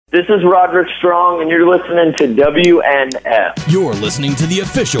This is Roderick Strong, and you're listening to WNF. You're listening to the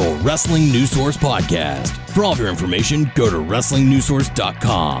official Wrestling News Source podcast. For all of your information, go to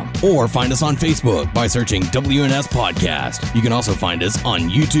WrestlingNewsSource.com or find us on Facebook by searching WNS Podcast. You can also find us on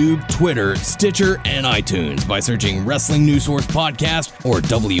YouTube, Twitter, Stitcher, and iTunes by searching Wrestling News Source Podcast or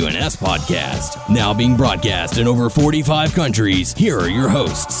WNS Podcast. Now being broadcast in over 45 countries, here are your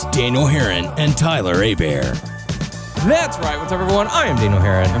hosts, Daniel Herron and Tyler Hebert. That's right. What's up, everyone? I am Daniel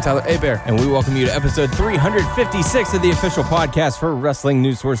Herron. I'm Tyler Hebert. And we welcome you to episode 356 of the official podcast for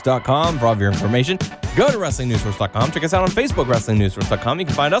WrestlingNewsSource.com. For all of your information, go to WrestlingNewsSource.com. Check us out on Facebook, WrestlingNewsSource.com. You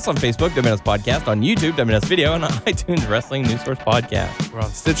can find us on Facebook, WNS Podcast, on YouTube, WNS Video, and on iTunes, Wrestling News Source Podcast. We're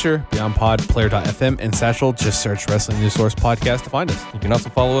on Stitcher, Beyond Pod, Player.fm, and Satchel. Just search Wrestling News Source Podcast to find us. You can also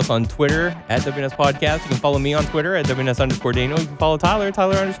follow us on Twitter at WNS Podcast. You can follow me on Twitter at WNS_Daniel. You can follow Tyler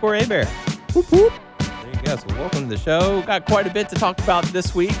 _Hebert. Whoop, whoop. Yes, well, welcome to the show. Got quite a bit to talk about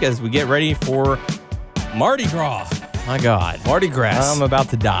this week as we get ready for Mardi Gras. My God. Mardi Gras. I'm about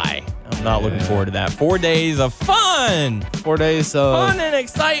to die. I'm not looking forward to that. 4 days of fun. 4 days of fun and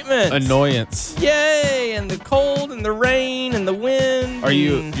excitement. Annoyance. Yay, and the cold and the rain and the wind.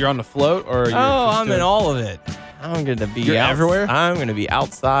 You're on the float or I'm in all of it. I'm going to be everywhere? I'm going to be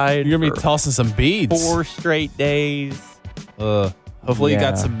outside. You're going to be tossing some beads. 4 straight days. Hopefully you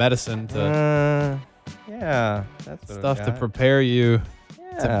got some medicine to... Yeah, that's stuff to prepare you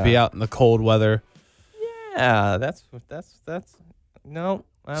to be out in the cold weather. Yeah, that's no.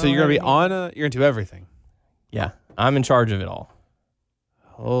 So you're gonna be you're gonna do everything. Yeah, I'm in charge of it all.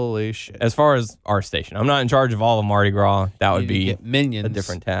 Holy shit! As far as our station, I'm not in charge of all of Mardi Gras. That would be get minions a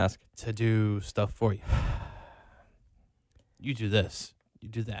different task to do stuff for you. You do this. You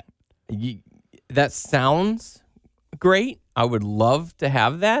do that. That sounds great. I would love to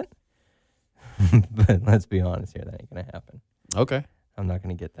have that. But let's be honest here, that ain't gonna happen. Okay. I'm not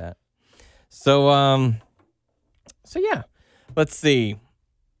gonna get that. So yeah. Let's see.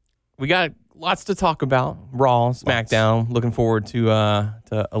 We got lots to talk about. Raw, SmackDown. Looking forward to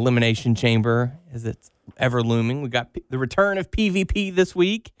Elimination Chamber as it's ever looming. We got the return of PvP this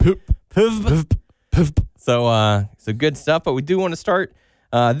week. So good stuff. But we do want to start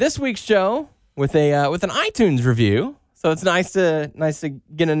this week's show with an iTunes review. So it's nice to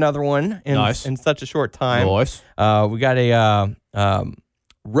get another one in such a short time. Nice. We got a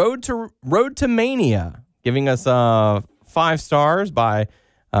Road to Mania giving us 5 stars by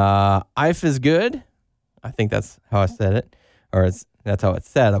Ife is Good. I think that's how I said it, or that's how it's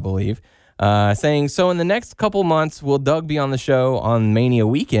said, I believe. Saying, so in the next couple months, will Doug be on the show on Mania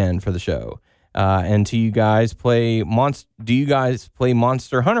weekend for the show? And do you guys play Monster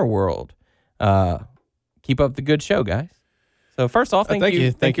Hunter World? Keep up the good show, guys. So first off, thank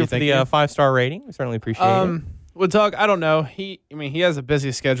you for the 5-star rating. We certainly appreciate it. Well, Doug, I don't know. He has a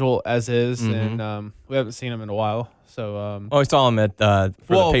busy schedule as is, and we haven't seen him in a while. So, we saw him at the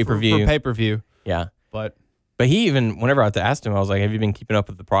pay-per-view. For pay-per-view, yeah. But he even, whenever I asked him, I was like, "Have you been keeping up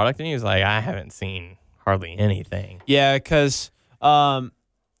with the product?" And he was like, "I haven't seen hardly anything." Yeah, because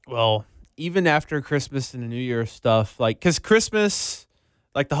even after Christmas and the New Year stuff, because Christmas,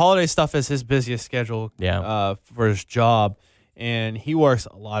 the holiday stuff is his busiest schedule. Yeah. For his job. And he works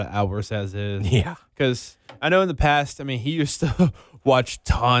a lot of hours as is. Yeah. Because I know in the past, he used to watch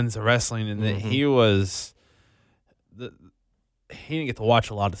tons of wrestling, and he didn't get to watch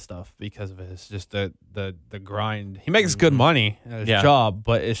a lot of stuff because of his the grind. He makes good money at his job,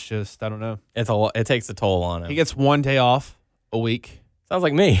 but it's just, I don't know. It takes a toll on him. He gets 1 day off a week. Sounds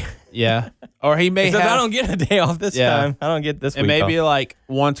like me. Yeah. Or he may I don't get a day off this time. I don't get this week maybe off.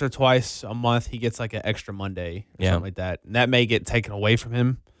 Once or twice a month he gets an extra Monday or something like that. And that may get taken away from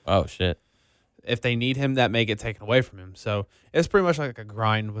him. Oh, shit. If they need him, that may get taken away from him. So it's pretty much like a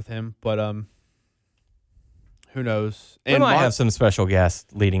grind with him. But who knows? We might have some special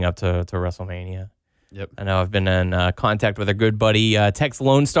guests leading up to WrestleMania. Yep. I know I've been in contact with our good buddy Tex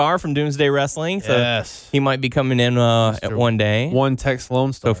Lone Star from Doomsday Wrestling. So yes. He might be coming in at one day. One Tex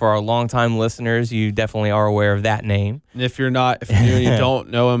Lone Star. So for our longtime listeners, you definitely are aware of that name. And if you don't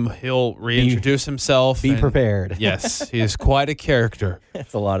know him, he'll reintroduce himself. Be prepared. Yes, he is quite a character.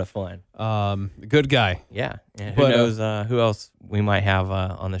 It's a lot of fun. Good guy. Yeah. Who knows who else we might have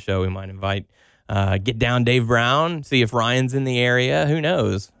on the show? We might invite Get Down Dave Brown, see if Ryan's in the area. Who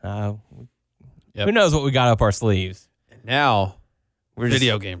knows? Who knows what we got up our sleeves? And now,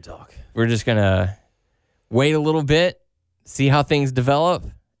 video game talk. We're just going to wait a little bit, see how things develop,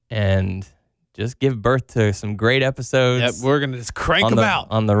 and just give birth to some great episodes. Yep, we're going to just crank them out.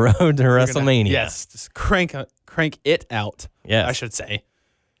 On the road to WrestleMania. Yes, just crank it out, yes. I should say.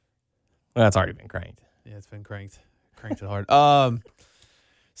 Well, that's already been cranked. Yeah, it's been cranked. Cranked it hard.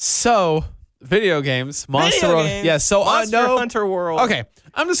 So, video games, Monster Video World. games. Yeah, so Monster I know. Hunter World. Okay,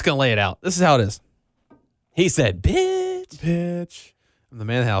 I'm just going to lay it out. This is how it is. He said, bitch. Bitch. I'm the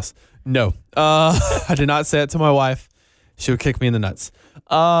man of the house. No. I did not say it to my wife. She would kick me in the nuts.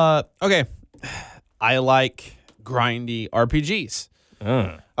 Okay. I like grindy RPGs.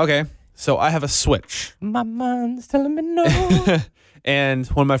 Okay. So I have a Switch. My mind's telling me no. And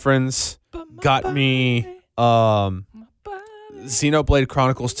one of my friends got me Xenoblade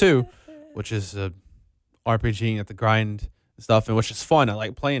Chronicles 2, which is a RPG at the grind and stuff, and which is fun. I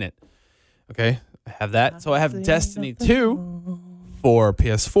like playing it. Okay. I have that. So I have Destiny 2 for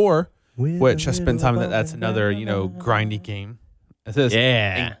PS4, which I spent time in that. That's another, grindy game. It is.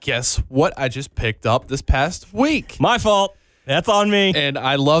 Yeah. And guess what I just picked up this past week? My fault. That's on me. And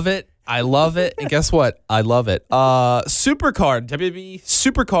I love it. I love it. And guess what? I love it. Supercard, WWE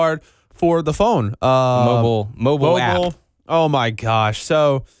Supercard for the phone. Mobile app. Oh my gosh.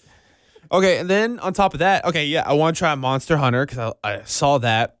 So, okay. And then on top of that, okay, yeah, I want to try Monster Hunter because I saw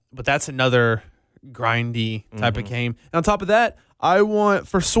that, but that's another grindy type of game. And on top of that,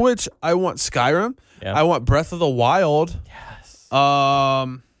 for Switch, I want Skyrim. Yeah. I want Breath of the Wild. Yes. I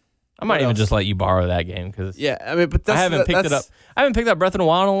I might even just let you borrow that game because but I haven't picked it up. I haven't picked up Breath of the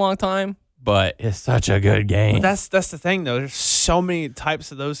Wild in a long time, but it's such a good game. That's the thing though. There's so many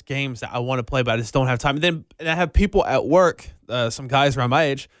types of those games that I want to play, but I just don't have time. And I have people at work, some guys around my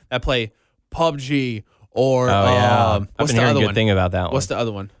age that play PUBG or I've what's been the hearing other good one? thing about that one. What's the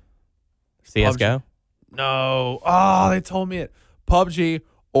other one? CS:GO? No. Oh, they told me it. PUBG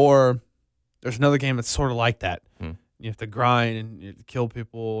or there's another game that's sort of like that. You have to grind and you have to kill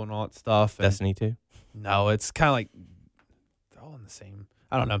people and all that stuff. And Destiny 2? no, it's kind of like they're all in the same.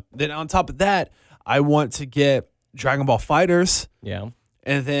 I don't know. Then on top of that, I want to get Dragon Ball FighterZ. Yeah.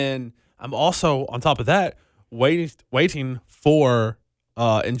 And then I'm also on top of that waiting for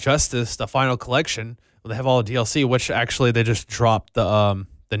Injustice, the final collection. They have all the DLC, which actually they just dropped the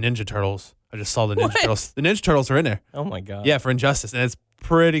Ninja Turtles. I just saw the Ninja Turtles. The Ninja Turtles are in there. Oh, my God. Yeah, for Injustice, and it's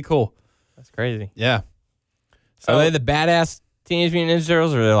pretty cool. That's crazy. Yeah. So Are they the badass Teenage Mutant Ninja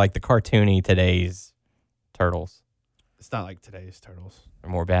Turtles, or they're like the cartoony today's Turtles? It's not like today's Turtles.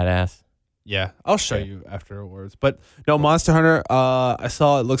 They're more badass. Yeah, I'll show you afterwards. But no, Monster Hunter, I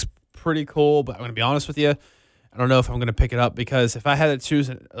saw it looks pretty cool, but I'm going to be honest with you. I don't know if I'm going to pick it up because if I had to choose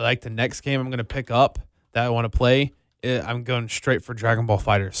like the next game I'm going to pick up that I want to play, I'm going straight for Dragon Ball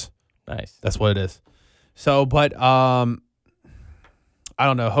FighterZ. Nice. That's what it is. So, but I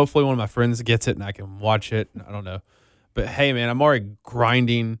don't know. Hopefully one of my friends gets it and I can watch it. I don't know. But hey, man, I'm already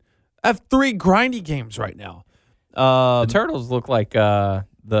grinding. I have 3 grindy games right now. The Turtles look like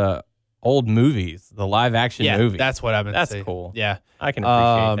the old movies, the live action movies. That's what I've been saying. That's cool. Yeah. I can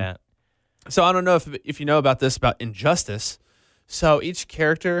appreciate that. So I don't know if you know about this, about Injustice. So each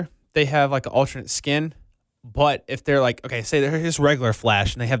character, they have like an alternate skin. But if they're like, okay, say they're just regular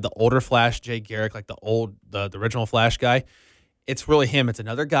Flash and they have the older Flash, Jay Garrick, like the original Flash guy, it's really him. It's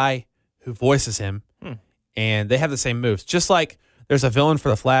another guy who voices him. And they have the same moves. Just like there's a villain for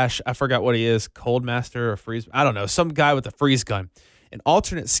the Flash. I forgot what he is. Cold Master or Freeze. I don't know. Some guy with a freeze gun. An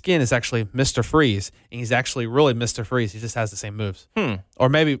alternate skin is actually Mr. Freeze. And he's actually really Mr. Freeze. He just has the same moves. Or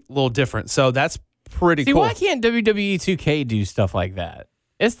maybe a little different. So that's pretty cool. Why can't WWE 2K do stuff like that?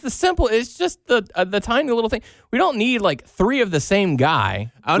 It's it's just the tiny little thing. We don't need like 3 of the same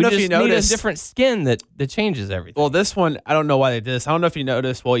guy. I don't know if you We just need a noticed. different skin that changes everything. Well, this one, I don't know why they did this. I don't know if you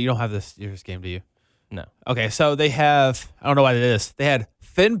noticed. Well, you don't have this year's game, do you? No. Okay, so they have, I don't know why they did this. They had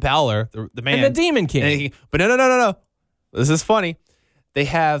Finn Balor, the man. And the Demon King. But no. This is funny. They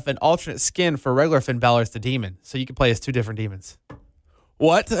have an alternate skin for regular Finn Balor as the demon. So you can play as 2 different demons.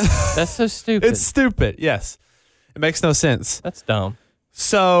 What? That's so stupid. It's stupid, yes. It makes no sense. That's dumb.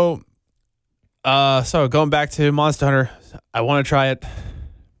 So going back to Monster Hunter, I want to try it.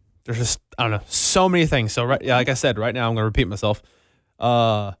 There's just, I don't know, so many things. So like I said, right now I'm going to repeat myself.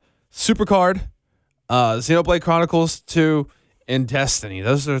 Supercard, Xenoblade Chronicles 2, and Destiny.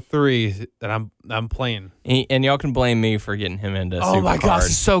 Those are 3 that I'm playing. And y'all can blame me for getting him into Oh my gosh,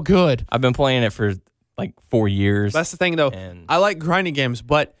 it's so good. I've been playing it for like 4 years. That's the thing though. And- I like grinding games,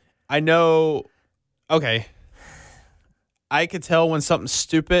 but I know, okay, I could tell when something's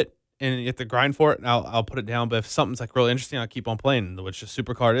stupid and you have to grind for it, and I'll put it down. But if something's like really interesting, I'll keep on playing, which the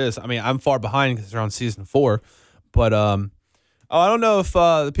Supercard is. I mean, I'm far behind because they're on season 4. But I don't know if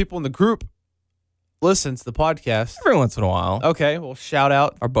the people in the group listen to the podcast. Every once in a while. Okay, well, shout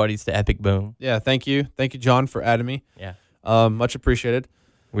out. Our buddies to Epic Boom. Yeah, thank you. Thank you, John, for adding me. Yeah. Much appreciated.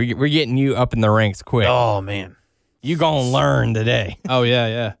 We're getting you up in the ranks quick. Oh, man. You gonna learn today. Oh,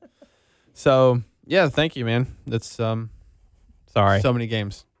 yeah. So, yeah, thank you, man. It's Sorry. So many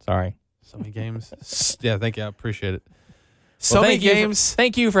games. Sorry. So many games. Yeah, thank you. I appreciate it. Well, Many thank you games.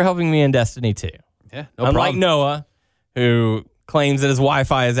 thank you for helping me in Destiny 2. Yeah, no Unlike problem. Noah, who claims that his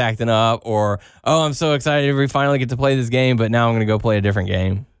Wi-Fi is acting up, or, oh, I'm so excited we finally get to play this game, but now I'm going to go play a different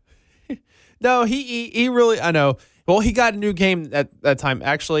game. No, he really, I know. Well, he got a new game at that time.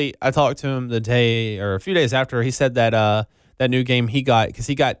 Actually, I talked to him the day or a few days after. He said that that new game he got, because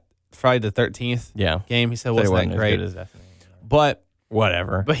he got Friday the 13th Yeah. game. He said It wasn't wasn't that as great. good as Destiny. But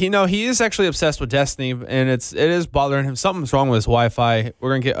Whatever. he is actually obsessed with Destiny, and it is bothering him. Something's wrong with his Wi-Fi. We're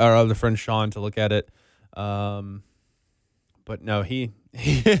gonna get our other friend Sean to look at it. But no, he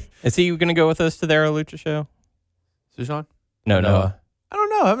Is he going to go with us to the Arrow Lucha show? Sean? No, No. Noah. I don't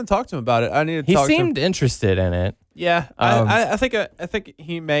know. I haven't talked to him about it. I need to He talk to him. seemed interested in it. Yeah, I think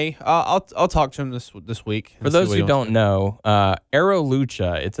he may. I'll talk to him this week. For those who don't know, Arrow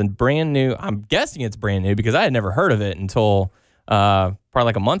Lucha, it's a brand new, I'm guessing it's brand new because I had never heard of it until probably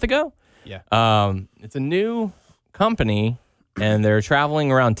like a month ago. Yeah. It's a new company, and they're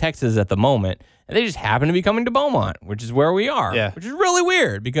traveling around Texas at the moment, and they just happen to be coming to Beaumont, which is where we are. Yeah. Which is really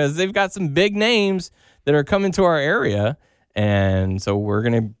weird because they've got some big names that are coming to our area, and so we're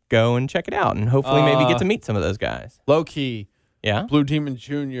going to go and check it out and hopefully maybe get to meet some of those guys. Low Key, Yeah. Blue Demon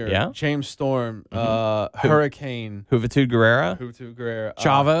Jr., Yeah. James Storm, Hurricane, Juventud Guerrera, Juventud Guerrera,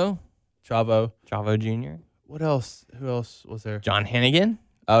 Chavo, Chavo. Chavo Jr., What else? Who else was there? John Hannigan,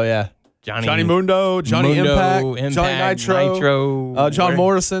 Oh yeah, Johnny Mundo, Johnny Mundo, Impact, Johnny Nitro, John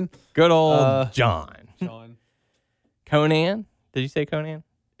Morrison, good old John. John. Conan. Did you say Conan?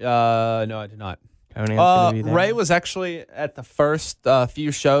 No, I did not. Conan's gonna be there. Ray was actually at the first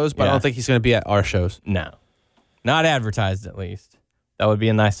few shows, but I Yeah. don't think he's going to be at our shows. No, not advertised at least. That would be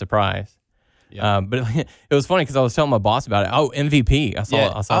a nice surprise. Yeah. But it was funny because I was telling my boss about it. Oh, MVP! I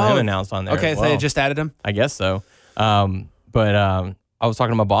saw him announced on there. Okay, as so they well. just added him. I guess so. But I was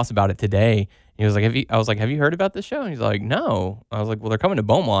talking to my boss about it today. He was like, I was like, have you heard about this show? And he's like, no. I was like, well, they're coming to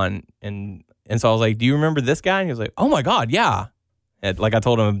Beaumont, and so I was like, do you remember this guy? And he was like, oh my God, yeah. And like I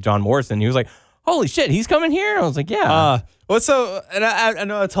told him John Morrison. He was like, holy shit, he's coming here. And I was like, yeah. And I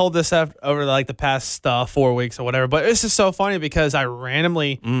know I told this over like the past 4 weeks or whatever, but it's just so funny because I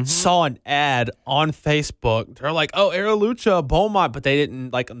randomly saw an ad on Facebook. They're like, oh, Arrow Lucha, Beaumont, but they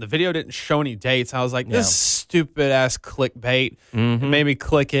didn't, like, the video didn't show any dates. I was like, this stupid ass clickbait. It made me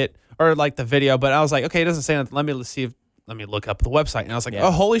click it or like the video, but I was like, okay, it doesn't say nothing. Let me look up the website. And I was like,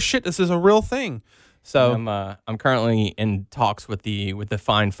 oh, holy shit, this is a real thing. So I'm currently in talks with the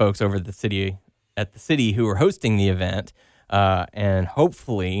fine folks over at the city who are hosting the event, and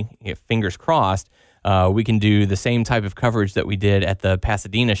hopefully, fingers crossed, we can do the same type of coverage that we did at the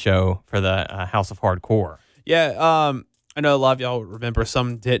Pasadena show for the House of Hardcore. yeah, I know a lot of y'all remember.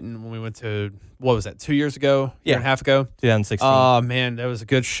 Some didn't when we went to, what was that, 2 years ago, year and a half ago? 2016. Oh, man, that was a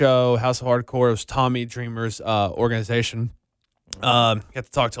good show. House of Hardcore. It was Tommy Dreamer's organization. Got to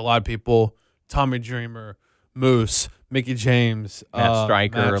talk to a lot of people. Tommy Dreamer, Moose, Mickey James, Matt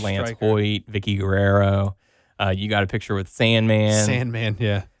Stryker, Lance Hoyt, Vicky Guerrero. You got a picture with Sandman. Sandman,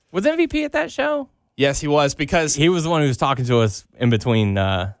 yeah. Was MVP at that show? Yes, he was, because He was the one who was talking to us in between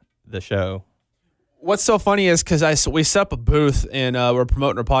the show. what's so funny is because we set up a booth and we're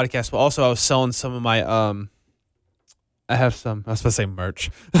promoting our podcast, but also I was selling some of my I have some, I was supposed to say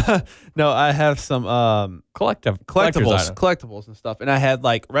merch. No, I have some collectibles and stuff. And I had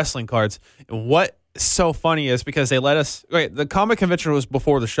like wrestling cards. And what is so funny is because they let us, the comic convention was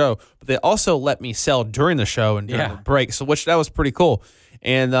before the show, but they also let me sell during the show and during the break. So that was pretty cool.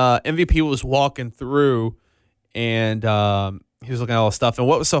 And MVP was walking through and he was looking at all the stuff. And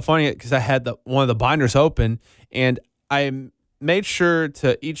what was so funny, because I had one of the binders open and I made sure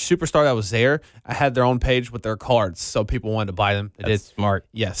to each superstar that was there, I had their own page with their cards, so people wanted to buy them. That's smart.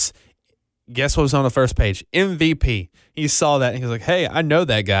 Yes. Guess what was on the first page? MVP. He saw that and he was like, "Hey, I know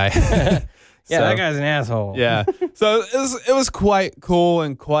that guy." That guy's an asshole. Yeah. So it was quite cool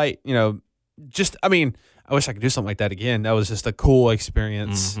and quite, just, I mean, I wish I could do something like that again. That was just a cool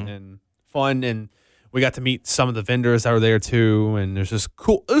experience and fun, and we got to meet some of the vendors that were there too, and it was just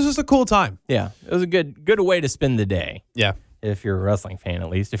cool. It was just a cool time. Yeah. It was a good way to spend the day. Yeah. If you're a wrestling fan, at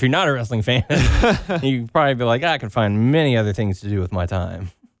least. If you're not a wrestling fan, you probably be like, I can find many other things to do with my time.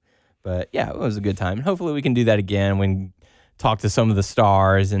 But yeah, it was a good time. Hopefully we can do that again. We can talk to some of the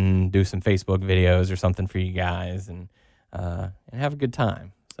stars and do some Facebook videos or something for you guys and have a good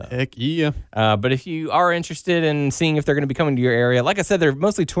time. So. Heck yeah. But if you are interested in seeing if they're going to be coming to your area, like I said, they're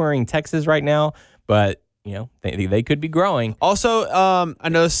mostly touring Texas right now, but they could be growing. Also, I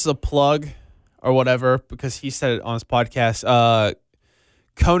know this is a plug or whatever because he said it on his podcast.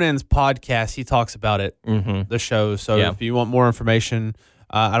 Conan's podcast, he talks about it, the show. So Yeah. if you want more information,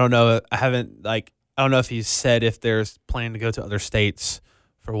 I don't know. I don't know if he's said if there's plan to go to other states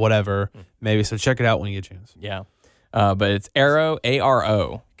for whatever, maybe. So check it out when you get a chance. Yeah. But it's Arrow,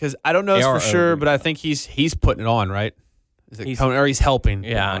 ARO. Because I don't know this for ARO. sure, but I think he's putting it on, right? Is it Conan, or he's helping?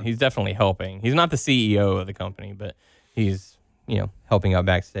 Yeah, he's definitely helping. He's not the CEO of the company, but he's, helping out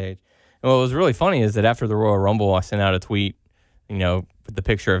backstage. And what was really funny is that after the Royal Rumble, I sent out a tweet, with the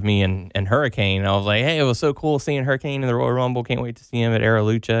picture of me and Hurricane. And I was like, hey, it was so cool seeing Hurricane in the Royal Rumble. Can't wait to see him at Era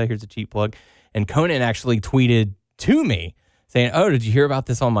Lucha. Here's a cheap plug. And Conan actually tweeted to me saying, oh, did you hear about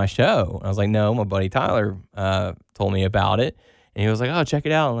this on my show? And I was like, no, my buddy Tyler told me about it. And he was like, oh, check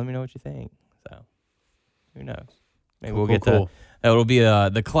it out and let me know what you think. So who knows? Maybe we'll get to that'll be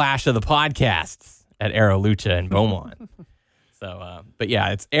the clash of the podcasts at Arrow Lucha in Beaumont. So, but yeah,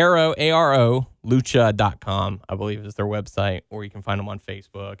 it's Arrow, ARO, lucha.com, I believe is their website, or you can find them on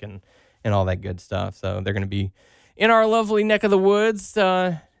Facebook and all that good stuff. So they're going to be in our lovely neck of the woods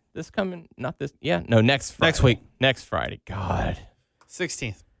next Friday. Next Friday. God.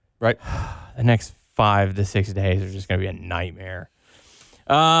 16th, right? The next 5 to 6 days are just going to be a nightmare.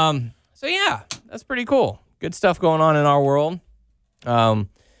 So yeah, that's pretty cool. Good stuff going on in our world. To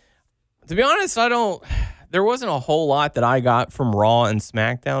be honest, there wasn't a whole lot that I got from Raw and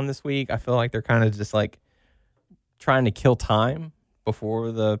SmackDown this week. I feel like they're kind of just like trying to kill time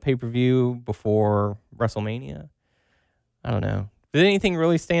before the pay-per-view, before WrestleMania. I don't know. Did anything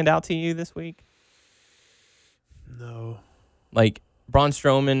really stand out to you this week? No. Like Braun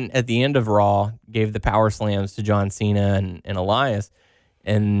Strowman at the end of Raw gave the power slams to John Cena and Elias,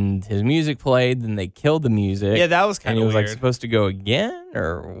 and his music played, then they killed the music. Yeah, that was kind of weird. And he was weird. like supposed to go again,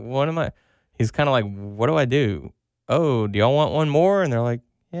 or what am I? He's kind of like, what do I do? Oh, do y'all want one more? And they're like,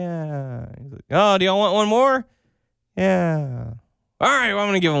 yeah. He's like, oh, do y'all want one more? Yeah. All right, well, I'm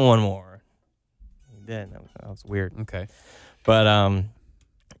going to give him one more. He did. That was weird. Okay. But,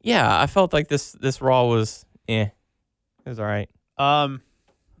 yeah, I felt like this Raw was, it was all right.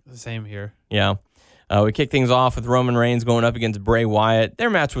 Same here. Yeah. We kicked things off with Roman Reigns going up against Bray Wyatt. Their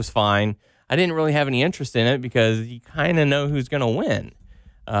match was fine. I didn't really have any interest in it because you kind of know who's going to win.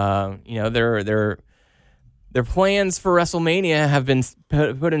 Their plans for WrestleMania have been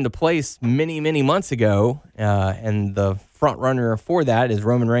put into place many months ago, and the front runner for that is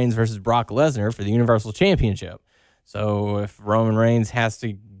Roman Reigns versus Brock Lesnar for the Universal Championship. So if Roman Reigns has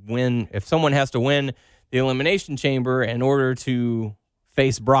to win, if someone has to win the Elimination Chamber in order to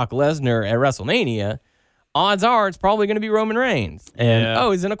face Brock Lesnar at WrestleMania, odds are it's probably going to be Roman Reigns.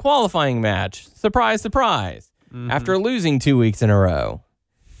 And he's in a qualifying match. Surprise, surprise. After losing 2 weeks in a row.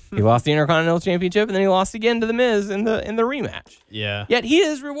 He lost the Intercontinental Championship, and then he lost again to The Miz in the rematch. Yeah. Yet he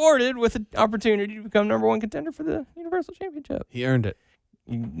is rewarded with an opportunity to become number one contender for the Universal Championship. He earned it.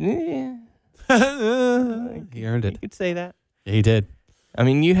 Yeah. He earned it. You could say that. Yeah, he did. I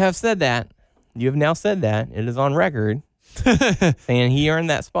mean, you have said that. You have now said that. It is on record saying he earned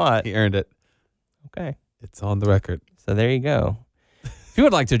that spot. He earned it. Okay. It's on the record. So there you go. If you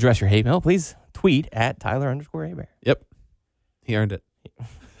would like to address your hate mail, please tweet at Tyler_Abear. Yep. He earned it.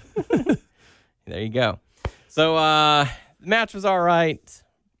 There you go. So the match was all right.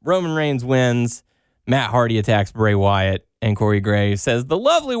 Roman Reigns wins. Matt Hardy attacks Bray Wyatt, and Corey Graves says the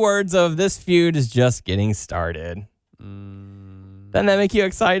lovely words of "this feud is just getting started." Doesn't that make you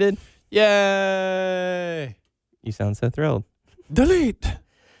excited? Yay! You sound so thrilled. Delete.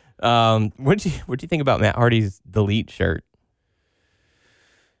 What'd you think about Matt Hardy's Delete shirt?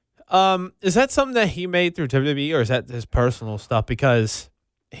 Is that something that he made through WWE, or is that his personal stuff? Because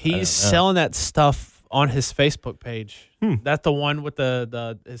he's selling that stuff on his Facebook page. That's the one with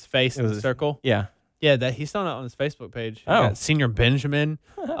his face in the circle. Yeah. Yeah, that he's selling it on his Facebook page. He Oh. got Senior Benjamin,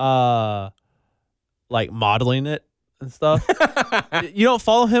 like modeling it and stuff. You don't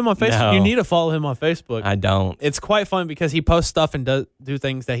follow him on Facebook? No. You need to follow him on Facebook. I don't. It's quite fun because he posts stuff and do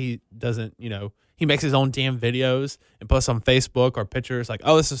things that he doesn't, he makes his own damn videos and posts on Facebook or pictures like,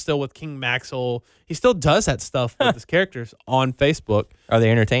 oh, this is still with King Maxwell. He still does that stuff with his characters on Facebook. Are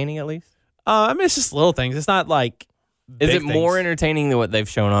they entertaining at least? I mean, it's just little things. It's not like Is big it more things. entertaining than what they've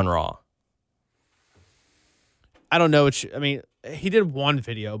shown on Raw? I don't know. He did one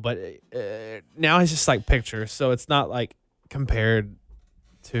video, but now it's just like pictures. So it's not like compared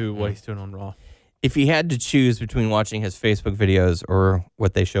to what he's doing on Raw. If you had to choose between watching his Facebook videos or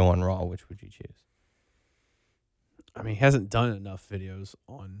what they show on Raw, which would you choose? I mean, he hasn't done enough videos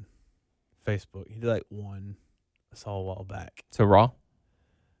on Facebook. He did like one I saw a while back. So Raw?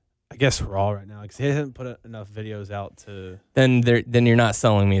 I guess Raw right now because he hasn't put enough videos out to. Then you're not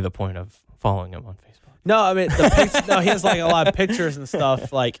selling me the point of following him on Facebook. No, I mean no, he has like a lot of pictures and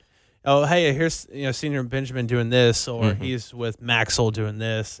stuff. Like, oh, hey, here's Senior Benjamin doing this, or he's with Maxwell doing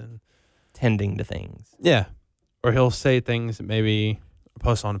this, and Tending to things. yeah, or he'll say things that maybe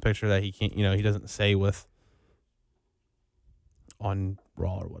post on a picture that he can't, he doesn't say with on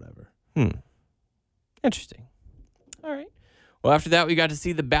Raw or whatever. Interesting. All right. Well, after that, we got to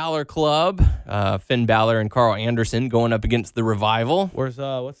see the Balor Club, Finn Balor and Carl Anderson going up against the Revival. Where's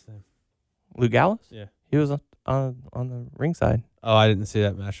what's the name? Luke Gallows? Yeah. He was on the ringside. Oh, I didn't see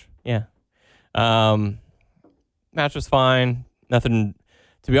that match. Yeah. Match was fine. Nothing.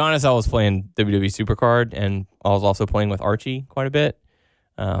 To be honest, I was playing WWE Supercard, and I was also playing with Archie quite a bit.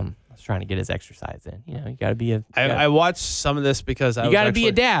 I was trying to get his exercise in. You got to be I watched some of this because you got to be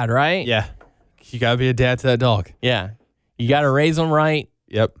a dad, right? Yeah. You got to be a dad to that dog. Yeah. You got to raise them right.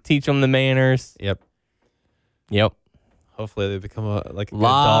 Yep. Teach them the manners. Yep. Hopefully they become a good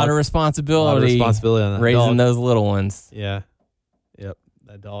lot dog. of responsibility. A lot of responsibility on that raising dog. those little ones. Yeah. Yep.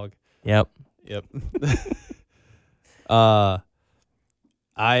 That dog. Yep. Yep.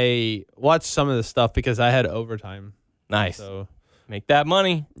 I watched some of the stuff because I had overtime. Nice. So make that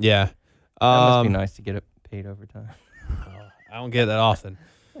money. yeah. That must be nice to get it paid overtime. I don't get that often,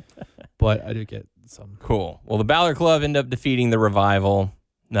 but I do get some. Cool. Well, the Balor Club ended up defeating the Revival.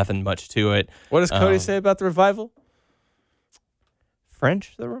 Nothing much to it. What does Cody say about the Revival?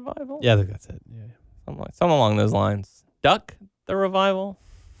 French the Revival? Yeah, I think that's it. Yeah. Something along those lines. Duck the Revival?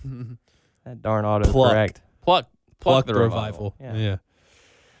 That darn autocorrect. Pluck the Revival. Yeah.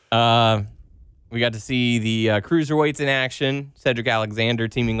 We got to see the cruiserweights in action. Cedric Alexander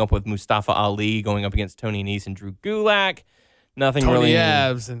teaming up with Mustafa Ali, going up against Tony Nese and Drew Gulak. Nothing Tony really.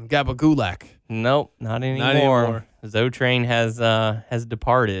 Abs and Gabba Gulak. Nope, not anymore. Zotrain has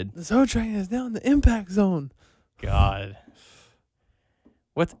departed. The Zotrain is now in the Impact Zone. God.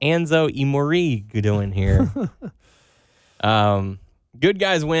 What's Anzo Imori doing here? Good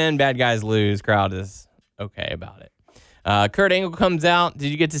guys win, bad guys lose. Crowd is okay about it. Kurt Angle comes out.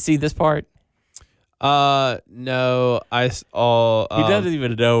 Did you get to see this part? No, I saw. He doesn't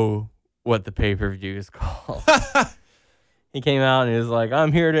even know what the pay-per-view is called. He came out and he was like,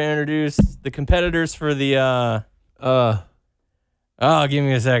 I'm here to introduce the competitors for the, oh, give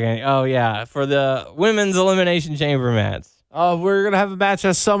me a second. Oh, yeah, for the Women's Elimination Chamber match. Oh, we're going to have a match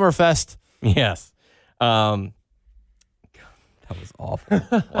at Summerfest. Yes. That was awful.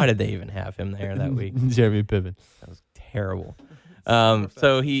 Why did they even have him there that week? Jeremy Piven. That was terrible.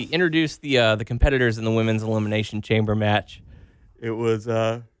 So he introduced the competitors in the Women's Elimination Chamber match. It was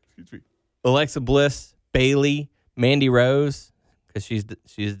Alexa Bliss, Bayley, Mandy Rose, because she's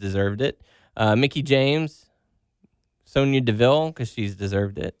deserved it. Mickie James, Sonya Deville, because she's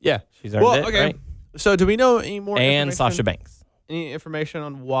deserved it. Yeah. She's earned it, okay. right? So do we know any more And Sasha Banks. Any information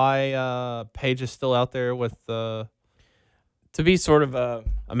on why Paige is still out there with To be sort of a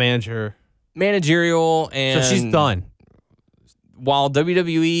manager? Managerial, and So she's done. While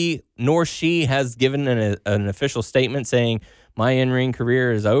WWE nor she has given an official statement saying my in-ring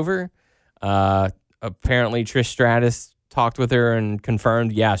career is over, apparently Trish Stratus talked with her and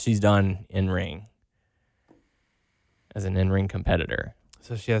confirmed, yeah, she's done in-ring as an in-ring competitor.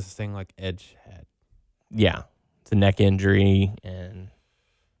 So she has this thing like Edge had. Yeah, it's a neck injury, and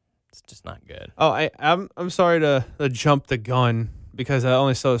it's just not good. Oh, I'm sorry to jump the gun because I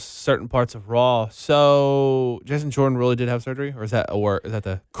only saw certain parts of Raw. So Jason Jordan really did have surgery, or is that a word? Is that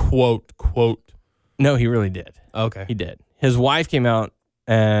the quote? No, he really did. Okay, He did. His wife came out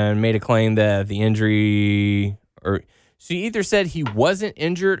and made a claim that the injury, or she either said he wasn't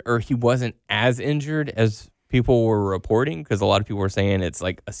injured or he wasn't as injured as people were reporting, because a lot of people were saying it's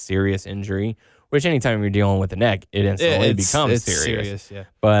like a serious injury, which anytime you're dealing with the neck, it instantly becomes serious. Yeah.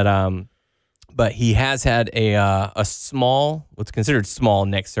 But he has had a small, what's considered small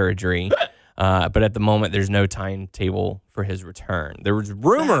neck surgery. But at the moment, there's no timetable for his return. There was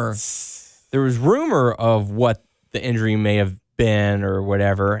rumor of what the injury may have been or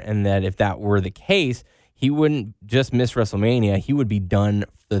whatever, and that if that were the case, he wouldn't just miss WrestleMania. He would be done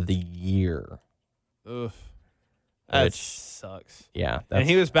for the year. Oof. That Which sucks. Yeah. And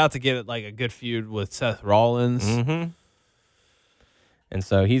he was about to get like a good feud with Seth Rollins. Mm-hmm. And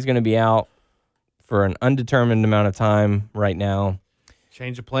so he's going to be out for an undetermined amount of time right now.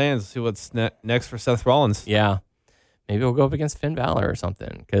 Change of plans. See what's next for Seth Rollins. Yeah. Maybe we'll go up against Finn Balor or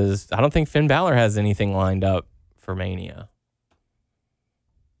something, because I don't think Finn Balor has anything lined up for Mania.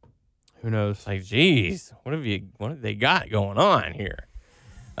 Who knows? Like, geez, what have they got going on here?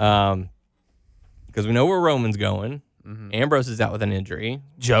 Because we know where Roman's going. Mm-hmm. Ambrose is out with an injury.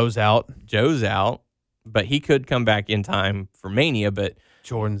 Joe's out, but he could come back in time for Mania. But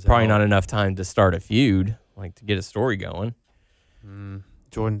Jordan's probably out. not enough time to start a feud, like to get a story going.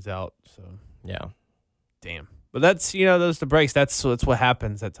 Jordan's out, so Yeah. damn. But that's, those the breaks. That's what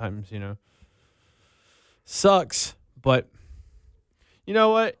happens at times, Sucks, but you know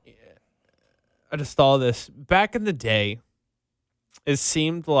what? I just saw this. Back in the day, it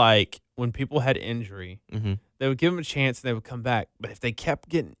seemed like when people had injury, Mm-hmm. they would give them a chance and they would come back. But if they kept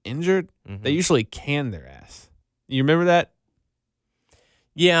getting injured, they usually canned their ass. You remember that?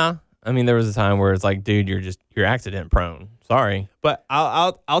 Yeah. I mean, there was a time where it's like, dude, you're accident prone. Sorry. But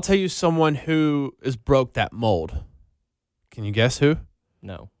I'll tell you someone who is broke that mold. Can you guess who?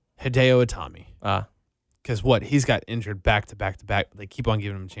 No. Hideo Itami. Well, Because he's got injured back to back to back, but they keep on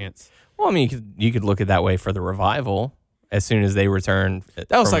giving him a chance. I mean, you could look at that way for the Revival. As soon as they returned,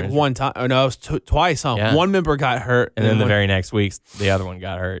 That was like one time. Oh no, it was twice. Huh? Yeah. One member got hurt, and then the one- very next week, the other one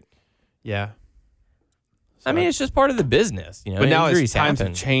got hurt. yeah. I mean, it's just part of the business, But now it's injuries times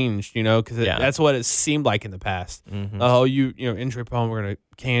happen. have changed, because Yeah. that's what it seemed like in the past. Mhm. Oh, injury prone, we're gonna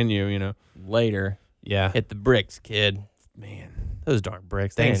can you, Later, Yeah, hit the bricks, kid. man, Those darn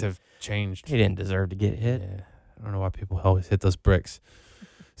bricks. things they have changed. didn't deserve to get hit. Yeah, I don't know why people always hit those bricks.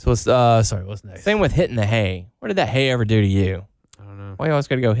 So what's next? Same with hitting the hay. What did that hay ever do to you? I don't know. Why you always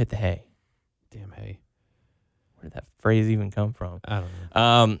got to go hit the hay? Damn hay. Where did that phrase even come from? I don't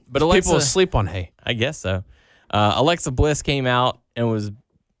know. But People Alexa, sleep on hay. I guess so. Alexa Bliss came out and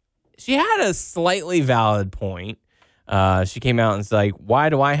she had a slightly valid point. She came out and was like, why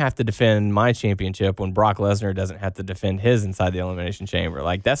do I have to defend my championship when Brock Lesnar doesn't have to defend his inside the Elimination Chamber?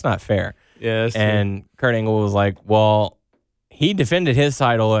 Like, that's not fair. Yeah, And Kurt Angle was like, well, he defended his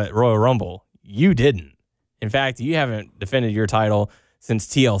title at Royal Rumble. You didn't. In fact, you haven't defended your title since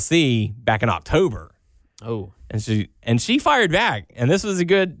TLC back in October. oh, And she fired back. And this was a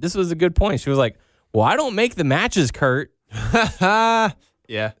good point. She was like, well, I don't make the matches, Kurt.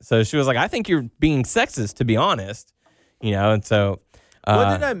 yeah. So she was like, I think you're being sexist, to be honest. And so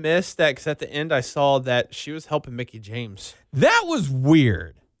What did I miss? That because at the end I saw that she was helping Mickie James. that was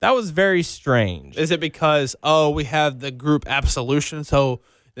weird. That was very strange. Is it because we have the group Absolution, so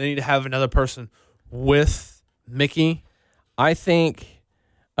they need to have another person with Mickie? I think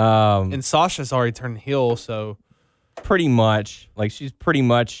And Sasha's already turned heel, so pretty much, like, she's pretty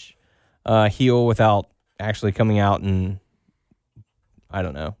much heel without actually coming out and, I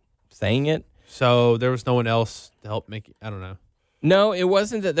don't know, saying it. there was no one else to help Mickie. I don't know. No, it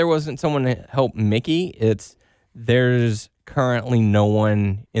wasn't that there wasn't someone to help Mickie. It's there's currently no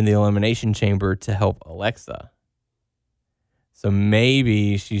one in the Elimination Chamber to help Alexa. So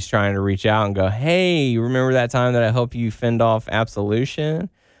maybe she's trying to reach out and go, hey, remember that time that I helped you fend off Absolution?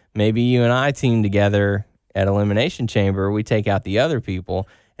 Maybe you and I team together at Elimination Chamber. We take out the other people,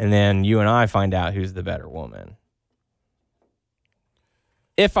 and then you and I find out who's the better woman.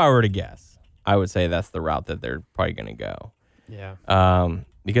 If I were to guess, I would say that's the route that they're probably going to go. Yeah.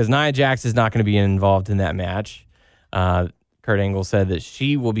 Because Nia Jax is not going to be involved in that match. Kurt Angle said that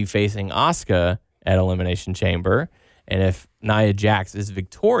she will be facing Asuka at Elimination Chamber. And if Nia Jax is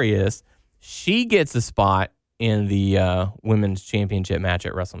victorious, she gets a spot in the Women's Championship match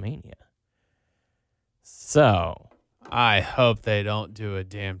at WrestleMania. So, I hope they don't do a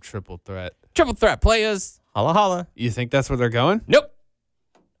damn triple threat. triple threat players. Holla, holla. You think that's where they're going? Nope.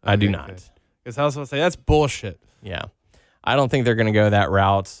 I do Okay, not. good. Because I was going to say, that's bullshit. Yeah. I don't think they're going to go that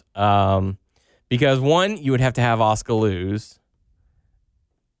route. Because one, you would have to have Asuka lose.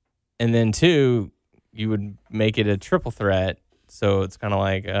 And then two, you would make it a triple threat. So it's kind of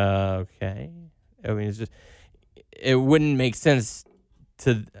like, okay. I mean, it wouldn't make sense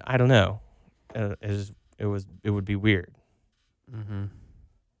to, I don't know. It would be weird. Mm-hmm.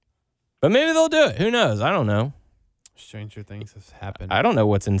 But maybe they'll do it. Who knows? I don't know. Stranger things have happened. I don't know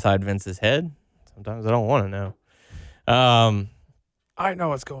what's inside Vince's head. Sometimes I don't want to know. I know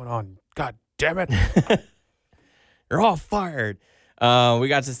what's going on. God damn it. You're all fired. We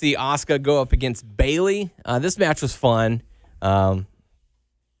got to see Asuka go up against Bayley. This match was fun. I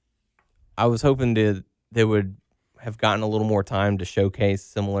was hoping they would have gotten a little more time to showcase,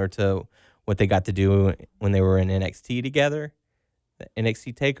 similar to what they got to do when they were in NXT together, the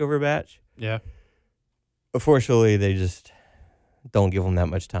NXT TakeOver match. Yeah. Unfortunately, they just don't give them that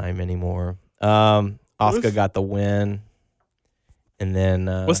much time anymore. Asuka got the win. And then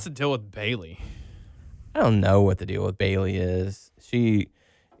What's the deal with Bayley? I don't know what the deal with Bayley is. She,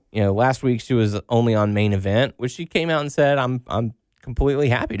 last week she was only on Main Event, which she came out and said, I'm completely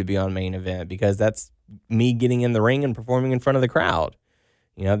happy to be on Main Event because that's me getting in the ring and performing in front of the crowd.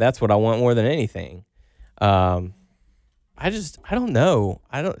 That's what I want more than anything. I don't know.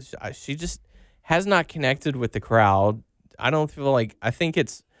 She just has not connected with the crowd. I don't feel like, I think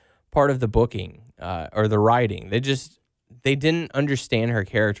it's part of the booking or the writing. They didn't understand her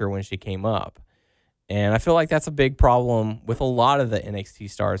character when she came up. And I feel like that's a big problem with a lot of the NXT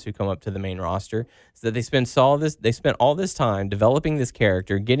stars who come up to the main roster, is that they spent all this time developing this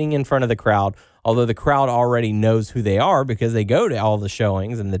character, getting in front of the crowd, although the crowd already knows who they are because they go to all the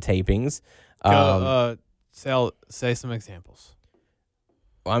showings and the tapings. Say some examples.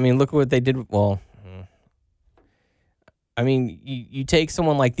 I mean, look at what they did. Well, I mean, you take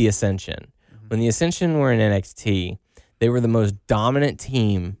someone like the Ascension. When the Ascension were in NXT, they were the most dominant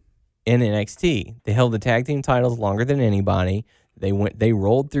team in NXT. They held the tag team titles longer than anybody. They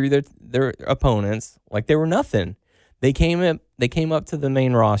rolled through their opponents like they were nothing. They came up to the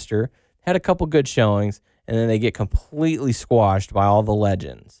main roster, had a couple good showings, and then they get completely squashed by all the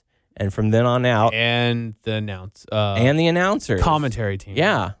legends. And from then on out, and the announcers, commentary team.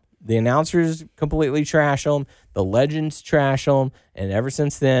 Yeah, the announcers completely trash them. The legends trash them, and ever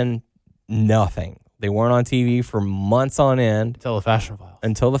since then, nothing. They weren't on TV for months on end. Until the Fashion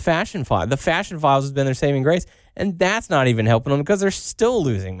Files. The Fashion Files has been their saving grace, and that's not even helping them because they're still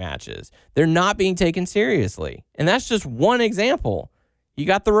losing matches. They're not being taken seriously. And that's just one example. You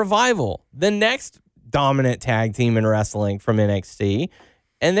got the Revival, the next dominant tag team in wrestling from NXT,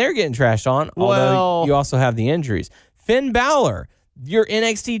 and they're getting trashed on, although you also have the injuries. Finn Balor, your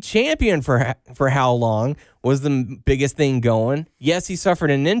NXT champion for how long, was the biggest thing going. Yes, he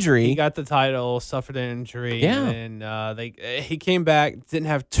suffered an injury. He got the title, suffered an injury, yeah. And he came back, didn't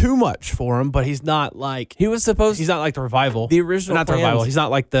have too much for him, but he's not like he's not like the Revival. The original not the Revival. He's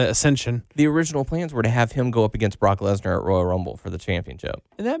not like the Ascension. The original plans were to have him go up against Brock Lesnar at Royal Rumble for the championship.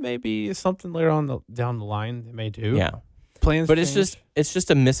 And that may be something later on down the line they may do. Yeah. Plans but change. it's just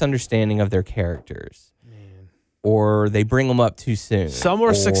a misunderstanding of their characters. Man. Or they bring them up too soon. Some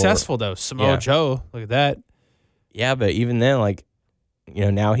were successful though. Samoa Joe, look at that. Yeah, but even then, like,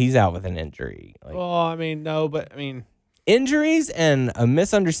 now he's out with an injury. Like, injuries and a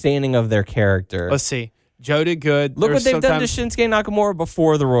misunderstanding of their character. Let's see. Joe did good. Look what they've done to Shinsuke Nakamura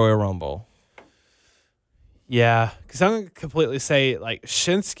before the Royal Rumble. Yeah, because I'm going to completely say, like,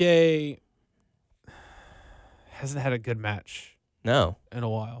 Shinsuke hasn't had a good match. No. In a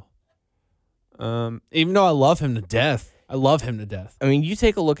while. Even though I love him to death. I mean, you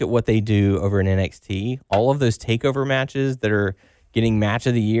take a look at what they do over in NXT. All of those takeover matches that are getting match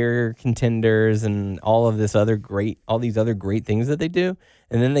of the year contenders and all these other great things that they do.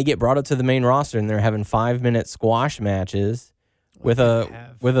 And then they get brought up to the main roster and they're having 5-minute squash matches with a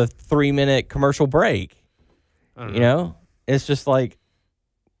 3-minute commercial break. It's just like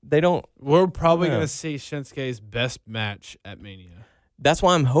we're probably going to see Shinsuke's best match at Mania. That's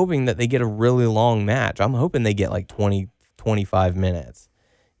why I'm hoping that they get a really long match. I'm hoping they get like 20, 25 minutes,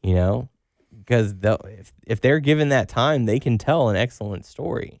 because if they're given that time, they can tell an excellent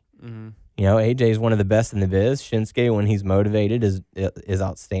story. Mm-hmm. AJ is one of the best in the biz. Shinsuke, when he's motivated, is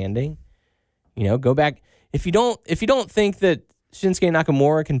outstanding. Go back. If you don't think that Shinsuke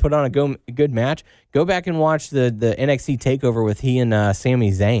Nakamura can put on a good match, go back and watch the NXT TakeOver with he and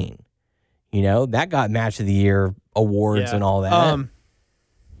Sami Zayn. That got match of the year awards and all that.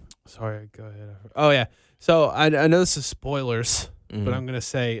 Sorry, go ahead. Oh, yeah. So I know this is spoilers, but I'm going to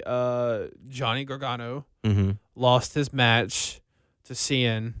say Johnny Gargano lost his match to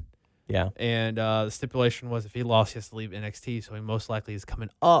Cien. Yeah. And the stipulation was if he lost, he has to leave NXT, so he most likely is coming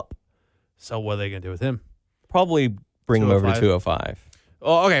up. So what are they going to do with him? Probably bring him over to 205.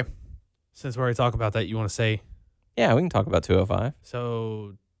 Oh, okay. Since we're already talking about that, you want to say? Yeah, we can talk about 205.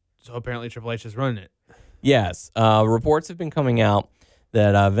 So apparently Triple H is running it. Yes. Reports have been coming out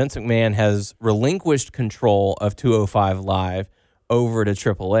that Vince McMahon has relinquished control of 205 Live over to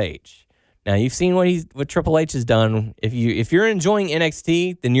Triple H. Now, you've seen what Triple H has done. If you're enjoying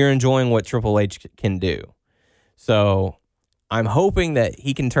NXT, then you're enjoying what Triple H can do. So I'm hoping that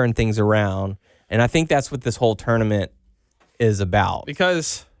he can turn things around, and I think that's what this whole tournament is about.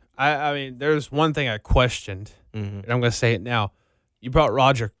 Because, I mean, there's one thing I questioned, and I'm going to say it now. You brought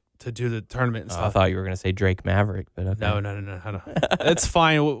Roger to do the tournament and stuff. I thought you were going to say Drake Maverick, but okay. No. It's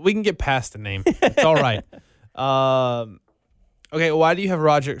fine. We can get past the name. It's all right. Okay, why do you have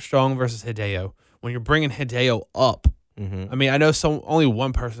Roderick Strong versus Hideo when you're bringing Hideo up? Mm-hmm. I mean, I know only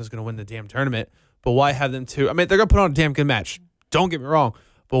one person is going to win the damn tournament, but why have them two? I mean, they're going to put on a damn good match. Don't get me wrong,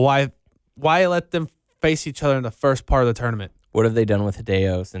 but why let them face each other in the first part of the tournament? What have they done with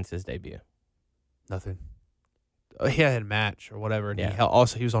Hideo since his debut? Nothing. He had a match or whatever, and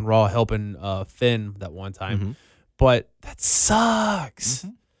he was on Raw helping Finn that one time. Mm-hmm. But that sucks.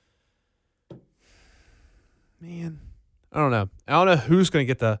 Mm-hmm. Man, I don't know. I don't know who's going to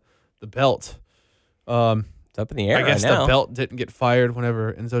get the belt. It's up in the air I guess right now. the belt didn't get fired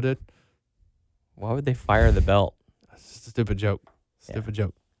whenever Enzo did. Why would they fire the belt? That's just a stupid joke. Stupid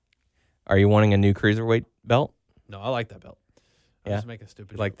joke. Are you wanting a new cruiserweight belt? No, I like that belt. I'm Yeah. just making a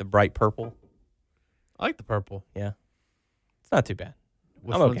stupid Like joke. the bright purple? I like the purple. Yeah. It's not too bad.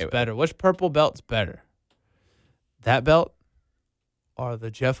 Which I'm okay one's with better? Which purple belt's better? That belt or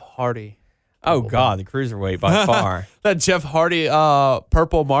the Jeff Hardy? Oh, purple God, the cruiserweight by far. That Jeff Hardy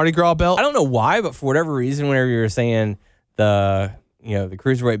purple Mardi Gras belt? I don't know why, but for whatever reason, whenever you were saying the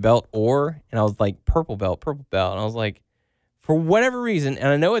cruiserweight belt and I was like, purple belt. And I was like, for whatever reason, and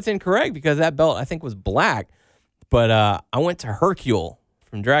I know it's incorrect because that belt I think was black, but I went to Hercule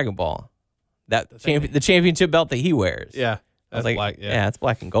from Dragon Ball. The championship belt that he wears. Yeah. I was That's like, black. Yeah. it's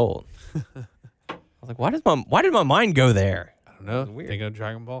black and gold. I was like, why did my mind go there? I don't know. Weird. Think of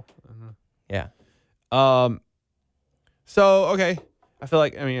Dragon Ball? I don't know. Yeah. So, okay. I feel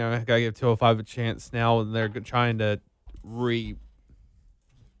like, I got to give 205 a chance now, and they're trying to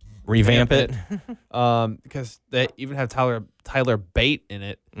Revamp it. because they even have Tyler Bate in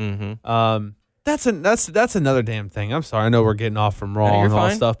it. Mm-hmm. That's another damn thing. I'm sorry. I know we're getting off from Raw you're and all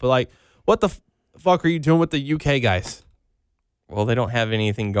fine. stuff, but like, what the fuck are you doing with the UK guys? Well, they don't have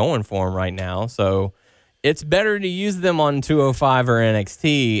anything going for them right now, so it's better to use them on 205 or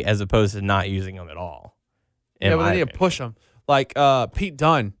NXT as opposed to not using them at all. Yeah, but they need to push them. Like Pete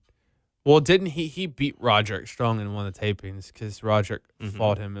Dunne. Well, didn't he beat Roderick Strong in one of the tapings because Roderick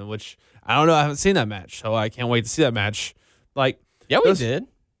fought him, in which I don't know. I haven't seen that match, so I can't wait to see that match. Like, Yeah, we did.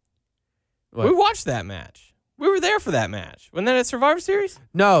 What? We watched that match. We were there for that match. Wasn't that at Survivor Series?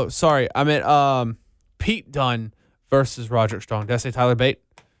 No, sorry, I meant Pete Dunne versus Roderick Strong. Did I say Tyler Bate?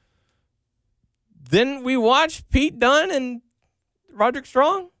 Then we watched Pete Dunne and Roderick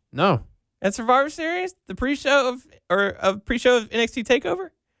Strong No, at Survivor Series, the pre-show of NXT Takeover.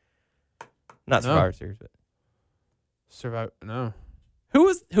 Not No. Survivor Series, but Survivor. No, who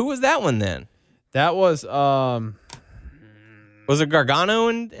was that one then? that was Was it Gargano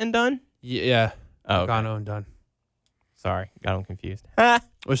and Dunne? yeah, Oh, okay. Gargano and Dunne. Sorry, got them confused.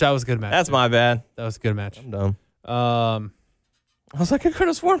 Which that was a good match. That's my bad. That was a good match. I'm dumb. Um, I was like, I could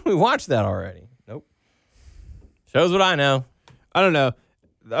have sworn we watched that already. Nope. Shows what I know. I don't know.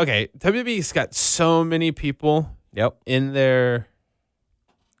 Okay, WWE's got so many people Yep. in their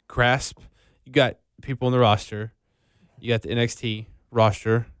grasp. You got people in the roster. You got the NXT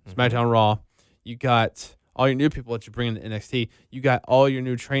roster, SmackDown Raw. You got all your new people that you bring in the NXT. You got all your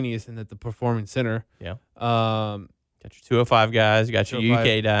new trainees in the Performing Center. Yeah. Got Your 205 guys. You got your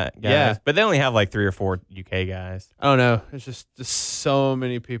 205. UK guys. Yeah. But they only have like 3 or 4 UK guys. I don't know. It's just so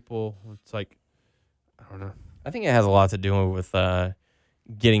many people. It's like, I don't know. I think it has a lot to do with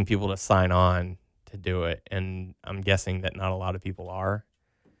getting people to sign on to do it. And I'm guessing that not a lot of people are.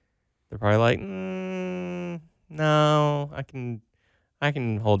 They're probably like, no, I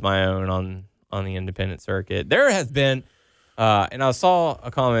can hold my own on the independent circuit. There has been, and I saw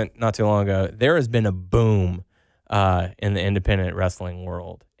a comment not too long ago, there has been a boom in the independent wrestling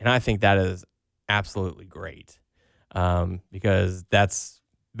world. And I think that is absolutely great because that's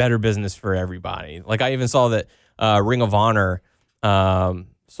better business for everybody. Like I even saw that Ring of Honor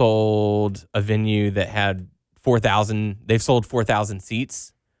sold a venue that had 4,000. They've sold 4,000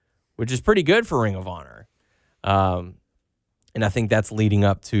 seats, which is pretty good for Ring of Honor. And I think that's leading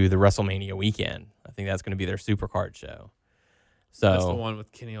up to the WrestleMania weekend. I think that's going to be their Supercard show. So That's the one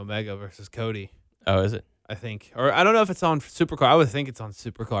with Kenny Omega versus Cody, Oh, is it? I think. Or I don't know if it's on Supercard. I would think it's on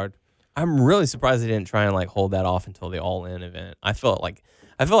Supercard. I'm really surprised they didn't try and like hold that off until the All In event. I feel like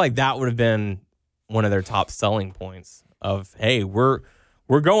that would have been one of their top selling points of, hey, we're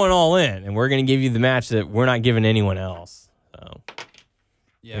going all in and we're going to give you the match that we're not giving anyone else. So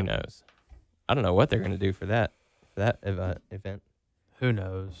who knows? I don't know what they're going to do for that event. Who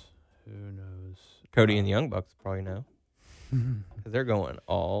knows? Who knows? Cody and the Young Bucks probably know because they're going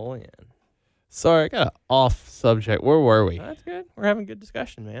all in. Sorry, I got off subject. Where were we? That's good. We're having a good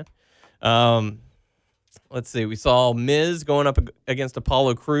discussion, man. Let's see. We saw Miz going up against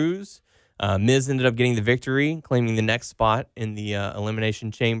Apollo Crews. Miz ended up getting the victory, claiming the next spot in the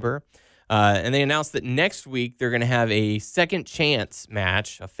Elimination Chamber. And they announced that next week they're going to have a second chance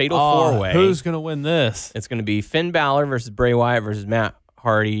match, a fatal four-way. Who's going to win this? It's going to be Finn Balor versus Bray Wyatt versus Matt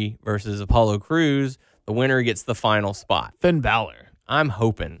Hardy versus Apollo Crews. The winner gets the final spot. Finn Balor. I'm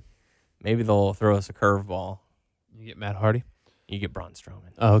hoping maybe they'll throw us a curveball. You get Matt Hardy? You get Braun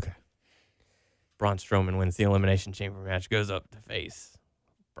Strowman. Oh, okay. Braun Strowman wins the Elimination Chamber match, goes up to face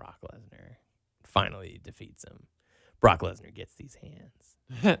Brock Lesnar. Finally defeats him. Brock Lesnar gets these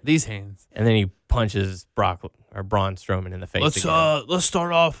hands. These hands. And then he punches Braun Strowman in the face again. Let's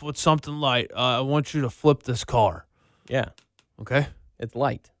start off with something light. I want you to flip this car. Yeah. Okay? It's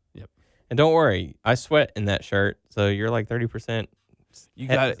light. Yep. And don't worry, I sweat in that shirt, so you're like 30% You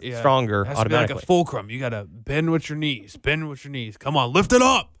got stronger it has automatically. to be like a fulcrum. You got to bend with your knees. Bend with your knees. Come on, lift it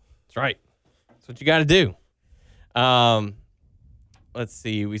up. That's right. That's what you got to do. Let's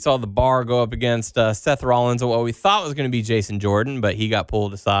see. We saw the Bar go up against Seth Rollins, what we thought was going to be Jason Jordan, but he got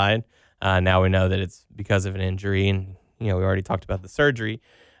pulled aside. Now we know that it's because of an injury, and we already talked about the surgery.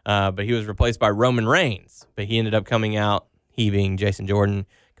 But he was replaced by Roman Reigns. But he ended up coming out, he being Jason Jordan,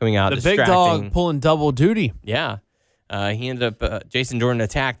 coming out The distracting. big dog pulling double duty. Yeah. He ended up, Jason Jordan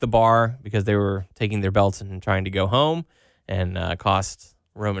attacked the Bar because they were taking their belts and trying to go home, and cost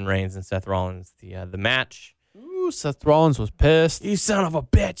Roman Reigns and Seth Rollins the match. Ooh, Seth Rollins was pissed. You son of a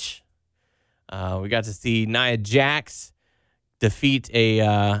bitch. We got to see Nia Jax defeat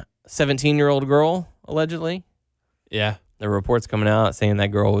a 17-year-old girl, allegedly. Yeah. There were reports coming out saying that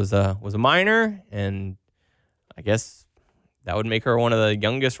girl was a minor, and I guess that would make her one of the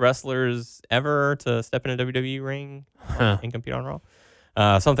youngest wrestlers ever to step in a WWE ring and compete on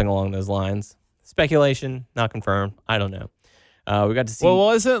Raw. Something along those lines. Speculation, not confirmed. I don't know. We got to see. Well,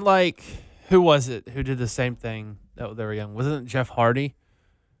 wasn't like, who was it who did the same thing that they were young? Wasn't it Jeff Hardy?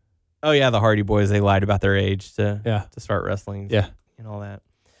 Oh yeah, the Hardy Boys. They lied about their age to start wrestling. Yeah. And all that.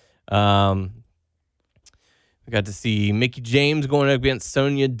 We got to see Mickie James going up against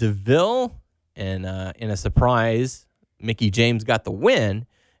Sonya Deville, and in a surprise, Mickie James got the win,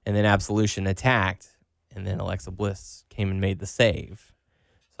 and then Absolution attacked, and then Alexa Bliss came and made the save.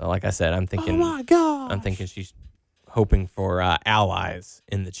 So, like I said, I'm thinking, oh my God, I'm thinking she's hoping for allies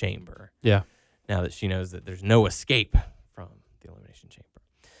in the chamber. Yeah. Now that she knows that there's no escape from the Elimination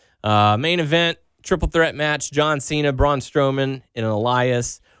Chamber. Main event, triple threat match: John Cena, Braun Strowman, and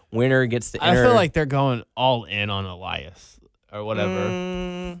Elias. Winner gets to enter. I feel like they're going all in on Elias or whatever.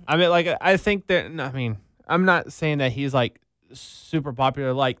 I mean, like, I think that, I mean, I'm not saying that he's like super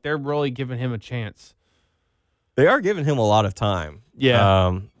popular. Like, they're really giving him a chance. They are giving him a lot of time.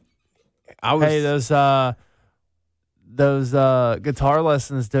 Yeah. Hey, those guitar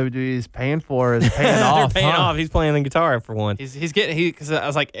lessons WWE's paying for is paying off. They're paying off. He's playing the guitar for one. He's getting, because I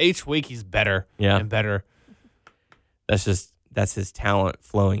was like, each week he's better and better. That's his talent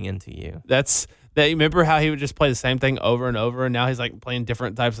flowing into you. You remember how he would just play the same thing over and over, and now he's like playing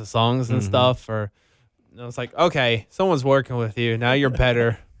different types of songs and stuff. Or it's like, okay, someone's working with you. Now you're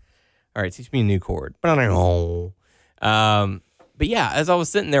better. All right, teach me a new chord. But yeah, as I was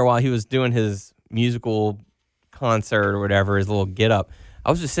sitting there while he was doing his musical concert or whatever, his little get up, I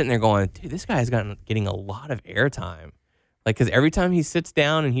was just sitting there going, dude, this guy's getting a lot of airtime. Like, because every time he sits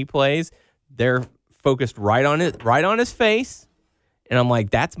down and he plays, they're focused right on his face, and I'm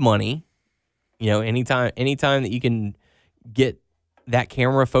like, that's money. Anytime that you can get that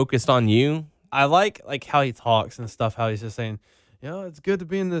camera focused on you. I like how he talks and stuff, how he's just saying, it's good to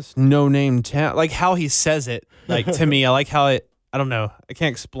be in this no-name town. Like how he says it, like to me, I like how I don't know, I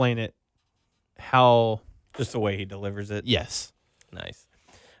can't explain it. How just the way he delivers it. Yes. Nice.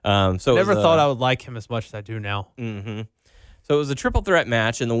 So never thought I would like him as much as I do now. Mm-hmm. So it was a triple threat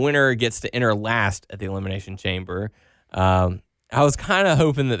match, and the winner gets to enter last at the Elimination Chamber. I was kind of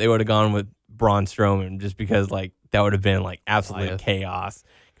hoping that they would have gone with Braun Strowman, just because that would have been absolute chaos,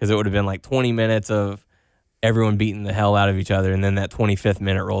 because it would have been 20 minutes of everyone beating the hell out of each other, and then that 25th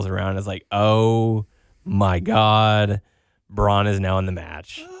minute rolls around. It's like, oh my God, Braun is now in the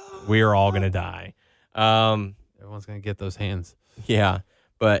match. We are all going to die. Everyone's going to get those hands. Yeah.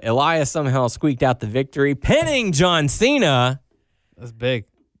 But Elias somehow squeaked out the victory, pinning John Cena. That's big.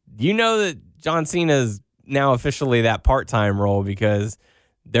 You know that John Cena is now officially that part-time role, because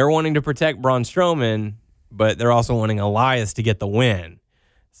they're wanting to protect Braun Strowman, but they're also wanting Elias to get the win.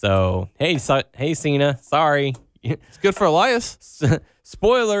 So, hey Cena, sorry. It's good for Elias.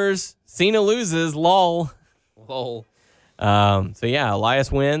 Spoilers, Cena loses, lol. So yeah,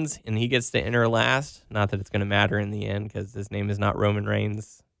 Elias wins, and he gets to enter last. Not that it's going to matter in the end, because his name is not Roman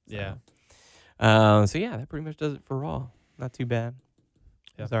Reigns. So. Yeah. So yeah, that pretty much does it for Raw. Not too bad.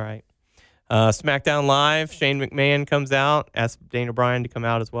 Yeah. It's all right. SmackDown Live, Shane McMahon comes out, asks Daniel Bryan to come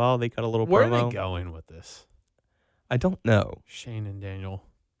out as well. They cut a little Where promo. are they going with this? I don't know. Shane and Daniel.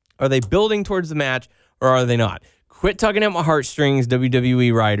 Are they building towards the match, or are they not? Quit tugging at my heartstrings,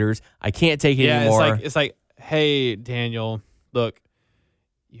 WWE writers. I can't take it anymore. It's like, hey, Daniel, look,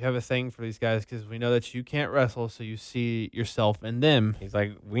 you have a thing for these guys because we know that you can't wrestle, so you see yourself in them. He's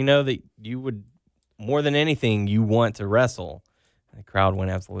like, we know that you would, more than anything, you want to wrestle. The crowd went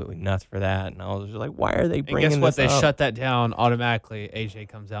absolutely nuts for that, and I was just like, "Why are they And bringing guess what? this They up? shut that down automatically. AJ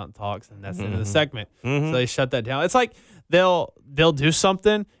comes out and talks, and that's the end of the segment. Mhm. So they shut that down. It's like they'll do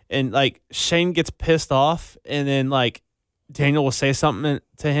something, and like Shane gets pissed off, and then like Daniel will say something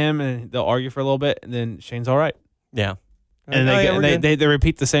to him, and they'll argue for a little bit, and then Shane's all right. Yeah, And they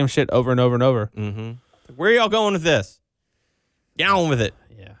repeat the same shit over and over and over. Mm-hmm. Where are y'all going with this? Get on with it.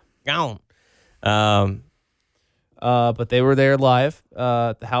 Yeah. Get on. But they were there live,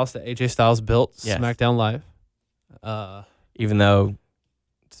 at the house that AJ Styles built, Yes. SmackDown Live. Even though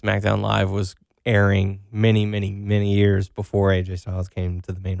SmackDown Live was airing many, many, many years before AJ Styles came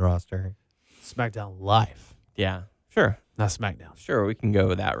to the main roster. SmackDown Live, Yeah, sure. not SmackDown. Sure, we can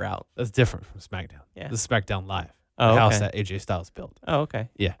go that route. That's different from SmackDown. Yeah. This is SmackDown Live, Oh, the house okay. that AJ Styles built. Oh, okay.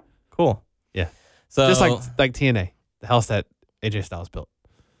 Yeah. Cool. Yeah. So Just like TNA, the house that AJ Styles built.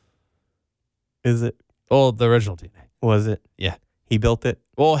 is it? Well, the original TNA. Was it? Yeah. He built it,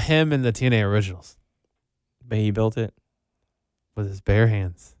 Well, him and the TNA originals but he built it with his bare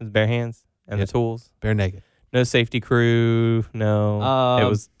hands, with bare hands and Yep. the tools. bare naked. No safety crew. No. It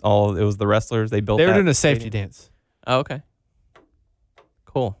was the wrestlers. They built. They were that doing a safety stadium. dance. Oh, okay.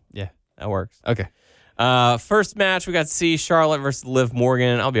 Cool. Yeah. That works. Okay. First match, we got to see Charlotte versus Liv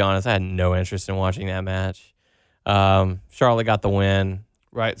Morgan. I'll be honest, I had no interest in watching that match. Charlotte got the win.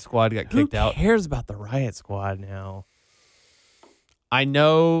 Riot Squad got kicked out. Who cares about the Riot Squad now? I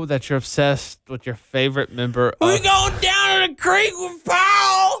know that you're obsessed with your favorite member. We going down to the creek with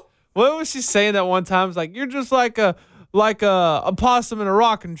Paul. What was she saying that one time? It's like, you're just like a possum in a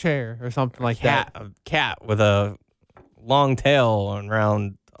rocking chair or something like that. A cat with a long tail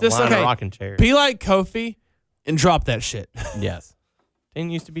around a Just, line okay. of rocking chairs. Be like Kofi and drop that shit. Yes.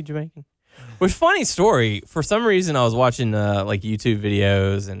 Didn't used to be Jamaican. Which, funny story, for some reason I was watching like YouTube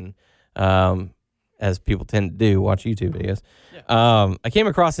videos and as people tend to do, watch YouTube videos. I came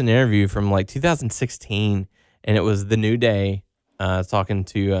across an interview from like 2016 and it was The New Day talking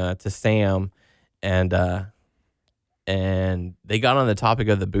to Sam and they got on the topic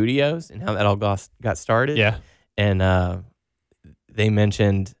of the Bootios and how that all got started. Yeah. And they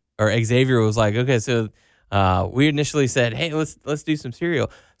mentioned, or Xavier was like, okay, so we initially said, hey, let's do some cereal.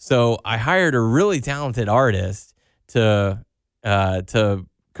 So I hired a really talented artist to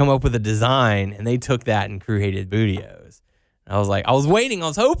come up with a design, and they took that and created Bootios. And I was like, I was waiting, I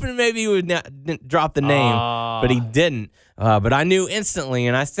was hoping maybe he would didn't drop the name, but he didn't. But I knew instantly,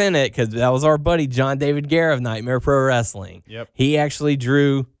 and I sent it because that was our buddy John David Guerra of Nightmare Pro Wrestling. Yep. He actually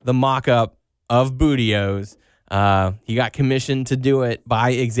drew the mock-up of Bootios. He got commissioned to do it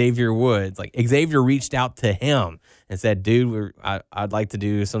by Xavier Woods. Like, Xavier reached out to him and said, dude, I'd like to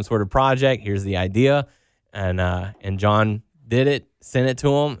do some sort of project. Here's the idea. And John did it, sent it to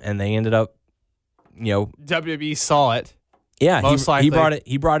him, and they ended up, WWE saw it. yeah, Most he likely. brought it.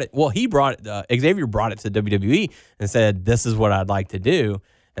 Xavier brought it to WWE and said, this is what I'd like to do.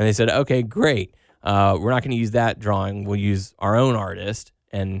 And they said, okay, great. We're not going to use that drawing. We'll use our own artist.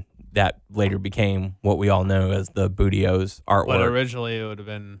 And that later became what we all know as the Bootios artwork. But originally it would have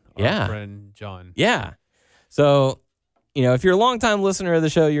been our friend John. Yeah. So, if you're a longtime listener of the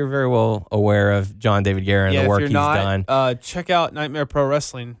show, you're very well aware of John David Guerra and the work if he's you're done. not, check out Nightmare Pro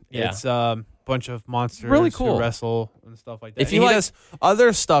Wrestling. Yeah. It's a bunch of monsters Really cool. who wrestle and stuff like that. If And you he like- does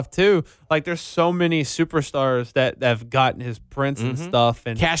other stuff too. Like, there's so many superstars that have gotten his prints and stuff.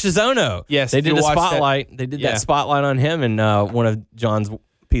 And Cassius Ohno. Yes, They if did you a watch that- spotlight. They did Yeah. that spotlight on him, and one of John's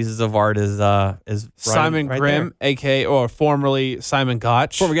pieces of art is Simon right Grimm, aka or formerly Simon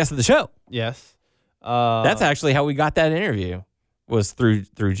Gotch. former guest of the show. Yes. That's actually how we got that interview, was through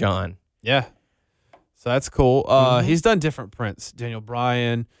John. Yeah. So that's cool. He's done different prints. Daniel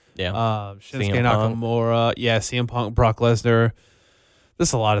Bryan, Yeah. Shinsuke CM Punk. Nakamura, CM Punk, Brock Lesnar.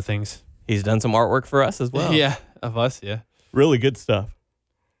 There's a lot of things. He's done some artwork for us as well. Yeah, of us, yeah. Really good stuff.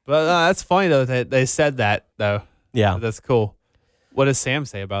 But that's funny though that they said that though. Yeah. That's cool. What does Sam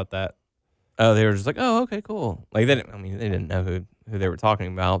say about that? Oh, they were just like, oh, okay, cool. Like they didn't know who they were talking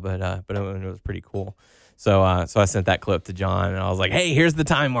about, but it was pretty cool. So I sent that clip to John, and I was like, hey, here's the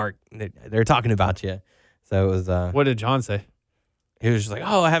time mark. They're talking about you. So it was. What did John say? He was just like,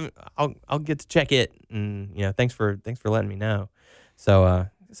 oh, I haven't. I'll get to check it, and thanks for letting me know. So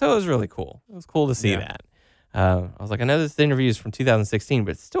it was really cool. It was cool to see that. I was like, I know this interview is from 2016,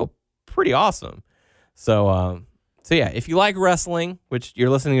 but it's still pretty awesome. So yeah, if you like wrestling, which you're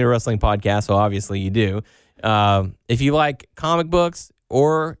listening to a wrestling podcast, so obviously you do. If you like comic books,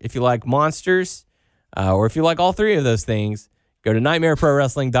 or if you like monsters, or if you like all three of those things, go to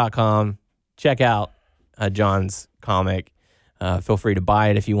nightmareprowrestling.com. Check out John's comic. Feel free to buy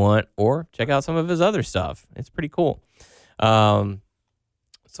it if you want, or check out some of his other stuff. It's pretty cool.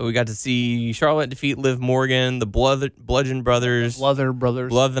 So we got to see Charlotte defeat Liv Morgan, the Bludgeon Brothers.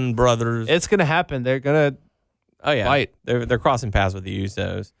 Bludgeon Brothers. It's gonna happen. They're gonna fight. They're crossing paths with the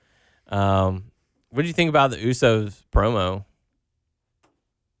Usos. What do you think about the Usos promo?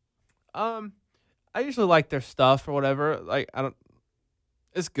 I usually like their stuff or whatever. Like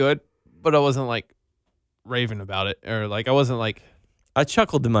it's good, but I wasn't like raving about it, or like I wasn't like. I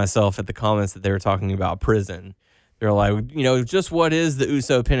chuckled to myself at the comments that they were talking about prison. They're like, just what is the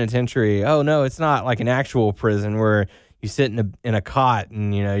Uso Penitentiary? Oh no, it's not like an actual prison where you sit in a cot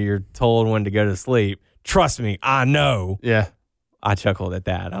and you're told when to go to sleep. Trust me, I know. Yeah, I chuckled at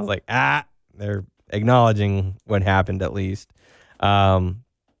that. I was like, they're acknowledging what happened at least.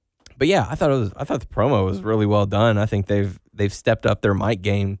 But yeah, I thought the promo was really well done. I think they've stepped up their mic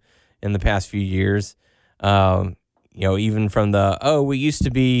game in the past few years. Even from we used to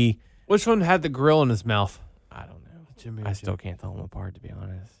be. Which one had the grill in his mouth? I don't know. Jimmy. I still can't tell them apart, to be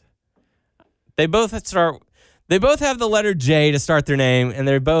honest. They both have the letter J to start their name, and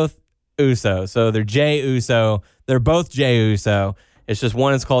they're both Uso. So they're Jay Uso. They're both Jay Uso. It's just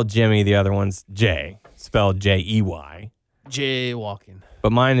one is called Jimmy, the other one's Jay, spelled Jey. Jaywalking.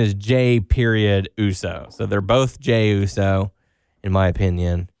 But mine is J period Uso. So they're both Jay Uso, in my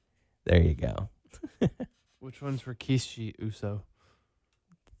opinion. There you go. Which one's Rikishi Uso?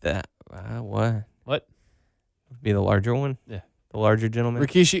 That what? What? Be the larger one? Yeah. The larger gentleman?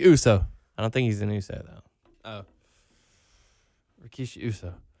 Rikishi Uso. I don't think he's an Uso, though. Oh. Rikishi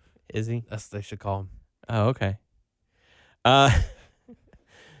Uso. Is he? That's what they should call him. Oh, okay.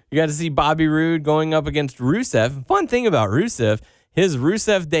 You got to see Bobby Roode going up against Rusev. Fun thing about Rusev, his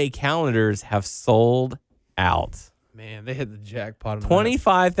Rusev Day calendars have sold out. Man, they hit the jackpot.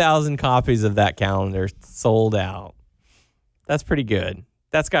 25,000 copies of that calendar sold out. That's pretty good.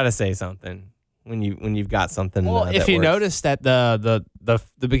 That's got to say something when you've got something. Well, if you noticed that the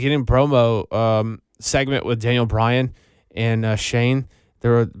beginning promo segment with Daniel Bryan and Shane,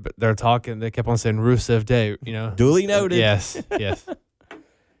 they're talking. They kept on saying Rusev Day. Duly noted. Yes.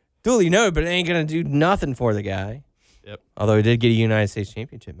 Duly noted, but it ain't gonna do nothing for the guy. Yep. Although he did get a United States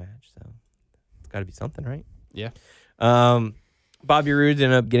Championship match, so it's got to be something, right? Yeah. Bobby Roode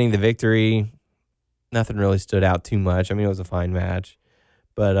ended up getting the victory. Nothing really stood out too much. I mean, it was a fine match,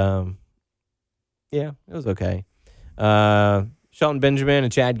 but yeah, it was okay. Shelton Benjamin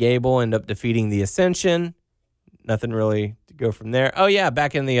and Chad Gable end up defeating the Ascension. Nothing really to go from there. Oh yeah,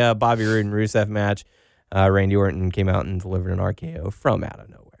 back in the Bobby Roode and Rusev match, Randy Orton came out and delivered an RKO from out of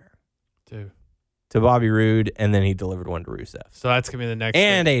nowhere to Bobby Roode, and then he delivered one to Rusev. So that's gonna be the next.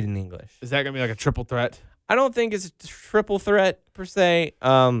 And thing. Aiden English. Is that gonna be like a triple threat? I don't think it's a triple threat per se.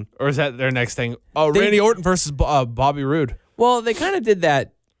 Or is that their next thing? Oh, Randy Orton versus Bobby Roode. Well, they kind of did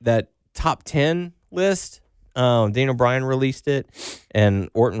that top 10 list. Daniel Bryan released it, and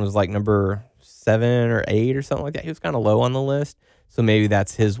Orton was like number 7 or 8 or something like that. He was kind of low on the list, so maybe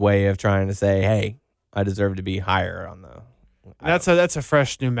that's his way of trying to say, "Hey, I deserve to be higher on the." That's a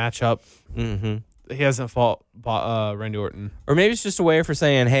fresh new matchup. Mm-hmm. He hasn't fought Randy Orton. Or maybe it's just a way for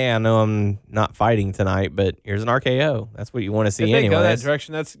saying, "Hey, I know I'm not fighting tonight, but here's an RKO." That's what you want to see anyway. If they go that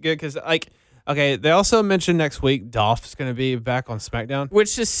direction, that's good because, okay, they also mentioned next week Dolph's going to be back on SmackDown,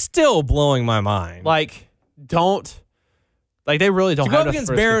 which is still blowing my mind. They really don't to have go up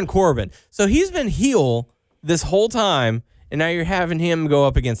against Baron Corbin. So he's been heel this whole time, and now you're having him go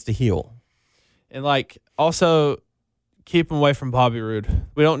up against a heel. And also keep him away from Bobby Roode.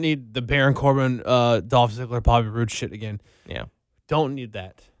 We don't need the Baron Corbin, Dolph Ziggler, Bobby Roode shit again. Yeah. Don't need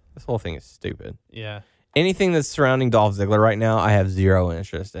that. This whole thing is stupid. Yeah. Anything that's surrounding Dolph Ziggler right now, I have zero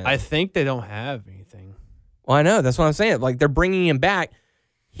interest in. I think they don't have anything. Well, I know. That's what I'm saying. Like, they're bringing him back.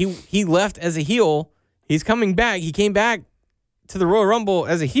 He left as a heel. He's coming back. He came back to the Royal Rumble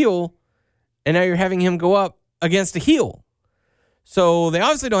as a heel, and now you're having him go up against a heel. So they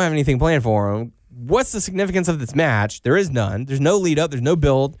obviously don't have anything planned for him. What's the significance of this match? There is none. There's no lead up. There's no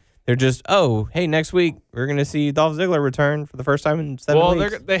build. They're just, hey, next week we're going to see Dolph Ziggler return for the first time in 7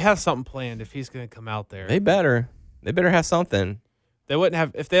 weeks. Well, they have something planned if he's going to come out there. They better have something. They wouldn't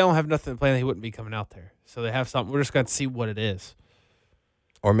have, if they don't have nothing planned, he wouldn't be coming out there. So they have something. We're just going to see what it is.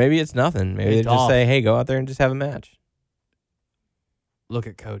 Or maybe it's nothing. Maybe they just say, hey, go out there and just have a match. Look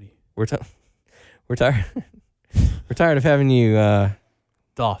at Cody. We're tired. We're tired of having you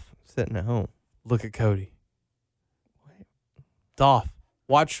Dolph sitting at home. Look at Cody. What? Dolph,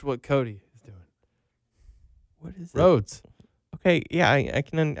 watch what Cody is doing. What is Rhodes? Okay, yeah, I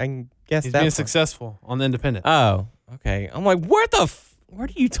can guess he's that. Being part. successful on the independent. Oh, okay. I'm like, what are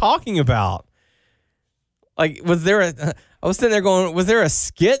you talking about? Like, I was sitting there going, was there a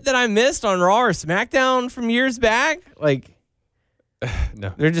skit that I missed on Raw or SmackDown from years back? Like,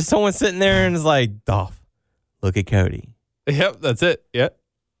 No. They're just someone sitting there and is like, Dolph, look at Cody. Yep, that's it. Yeah.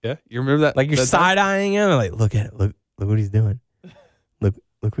 Yeah. You remember that? Like you're that time? side-eyeing him. Like, look at it. Look what he's doing. Look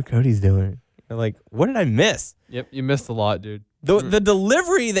what Cody's doing. You're like, what did I miss? Yep, you missed a lot, dude. The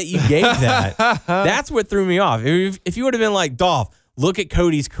delivery that you gave that's what threw me off. If you would have been like, Dolph, look at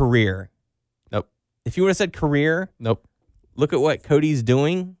Cody's career. Nope. If you would have said career, Nope. look at what Cody's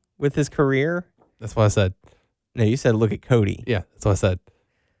doing with his career. That's what I said. No, you said look at Cody. Yeah, that's what I said.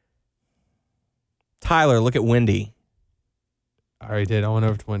 Tyler, look at Wendy. I already did. I went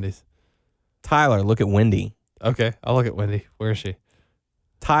over to Wendy's. Tyler, look at Wendy. Okay, I'll look at Wendy. Where is she?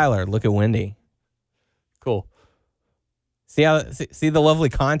 Tyler, look at Wendy. Cool. See the lovely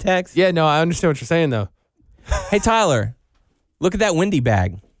context? Yeah, no, I understand what you're saying, though. Hey, Tyler, look at that Wendy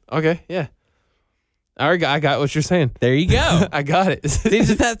bag. Okay, yeah. I got what you're saying. There you go. I got it. See,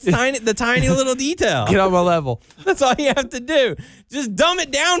 just the tiny little detail. Get on my level. That's all you have to do. Just dumb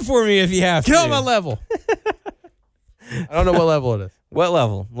it down for me if you have to. Get on my level. I don't know what level it is. What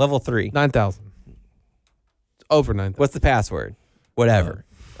level? Level 3. 9,000. Over 9,000. What's the password? Whatever.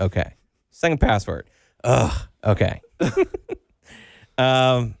 Okay. Second password. Ugh. Okay.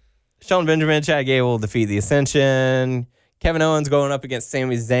 Shelton Benjamin, Chad Gable defeat the Ascension. Kevin Owens going up against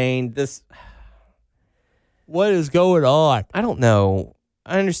Sami Zayn. What is going on? I don't know.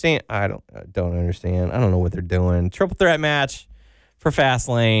 I understand. I don't understand. I don't know what they're doing. Triple threat match for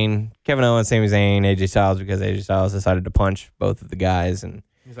Fastlane. Kevin Owens, Sami Zayn, AJ Styles, because AJ Styles decided to punch both of the guys. And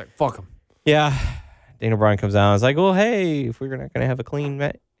He's like, fuck him. yeah, Daniel Bryan comes out and is like, well, hey, if we're not going to have a clean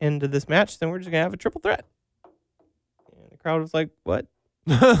end to this match, then we're just going to have a triple threat. And the crowd was like, what?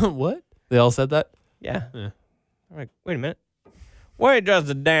 What? They all said that? Yeah. Yeah. I'm like, wait a minute. Wait just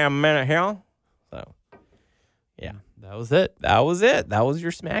a damn minute here. So, yeah. That was it. That was it. That was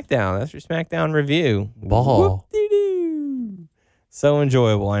your SmackDown. That's your SmackDown review. Ball. Whoop-dee-doo. So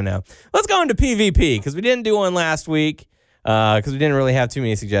enjoyable, I know. Let's go into PvP because we didn't do one last week because we didn't really have too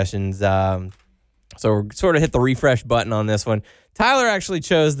many suggestions. So we're sort of hit the refresh button on this one. Tyler actually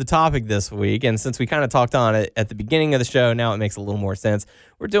chose the topic this week, and since we kind of talked on it at the beginning of the show, now it makes a little more sense.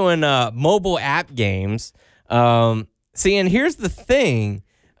 We're doing mobile app games. See, and here's the thing.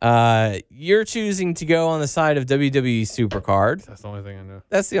 You're choosing to go on the side of WWE Supercard. That's the only thing I know.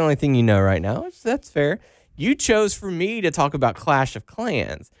 That's the only thing you know right now. That's fair. You chose for me to talk about Clash of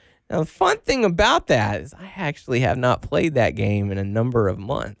Clans. Now, the fun thing about that is I actually have not played that game in a number of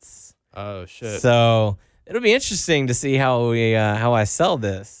months. Oh, shit. So it'll be interesting to see how I sell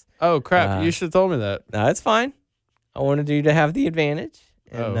this. Oh, crap. You should have told me that. No, it's fine. I wanted you to have the advantage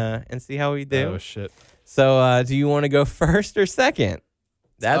and see how we do. Oh, shit. So do you want to go first or second?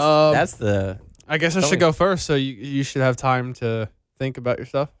 That's the... I guess I should go first, so you should have time to think about your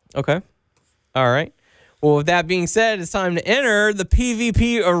stuff. Okay. All right. Well, with that being said, it's time to enter the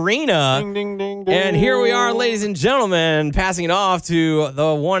PvP arena. Ding, ding, ding, ding. And here we are, ladies and gentlemen, passing it off to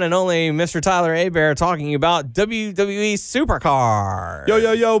the one and only Mr. Tyler Abear talking about WWE Supercard.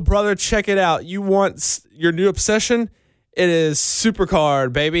 Yo, brother, check it out. You want your new obsession? It is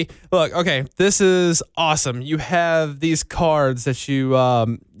Supercard, baby. Look, okay, this is awesome. You have these cards that you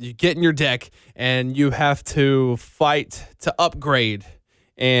get in your deck, and you have to fight to upgrade.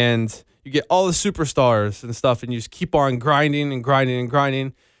 And you get all the superstars and stuff, and you just keep on grinding and grinding and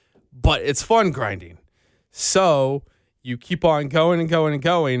grinding. But it's fun grinding. So you keep on going and going and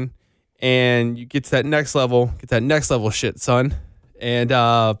going, and you get to that next level. Get that next level shit, son. And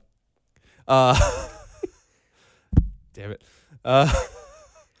damn it.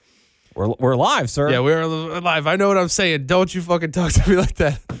 We're live, sir. Yeah, we're live. I know what I'm saying. Don't you fucking talk to me like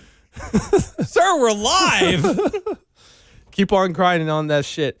that. Sir, we're live. Keep on grinding on that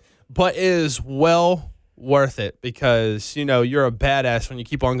shit. But it is well worth it because, you know, you're a badass when you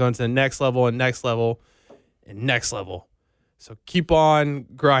keep on going to the next level and next level and next level. So keep on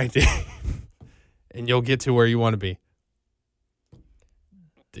grinding and you'll get to where you want to be.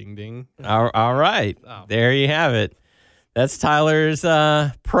 Ding, ding. All right. Oh. There you have it. That's Tyler's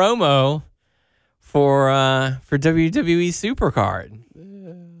promo for WWE Supercard.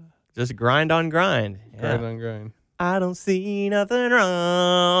 Yeah. Just grind on grind. Grind on grind. I don't see nothing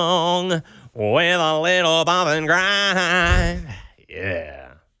wrong with a little bump and grind.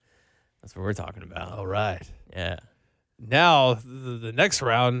 Yeah. That's what we're talking about. All right. Yeah. Now, the next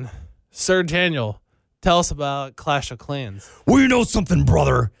round, Sir Daniel, tell us about Clash of Clans. Well, you know something,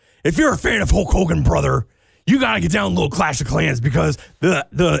 brother. If you're a fan of Hulk Hogan, brother, you gotta get down a little Clash of Clans because the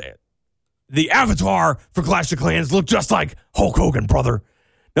avatar for Clash of Clans look just like Hulk Hogan, brother.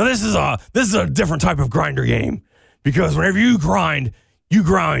 Now this is a different type of grinder game because whenever you grind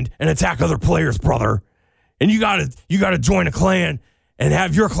and attack other players, brother, and you gotta join a clan and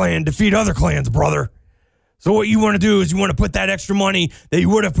have your clan defeat other clans, brother. So what you want to do is you want to put that extra money that you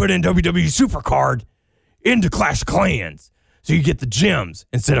would have put in WWE Supercard into Clash of Clans. So you get the gems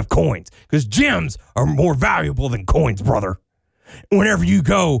instead of coins. Because gems are more valuable than coins, brother. Whenever you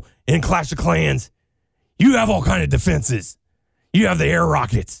go in Clash of Clans, you have all kind of defenses. You have the air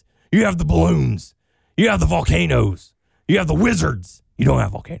rockets. You have the balloons. You have the volcanoes. You have the wizards. You don't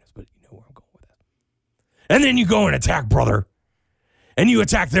have volcanoes, but you know where I'm going with that. And then you go and attack, brother. And you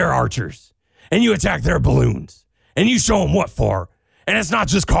attack their archers. And you attack their balloons. And you show them what for. And it's not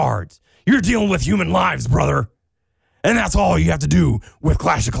just cards. You're dealing with human lives, brother. And that's all you have to do with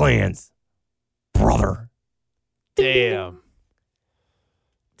Clash of Clans. Brother. Damn.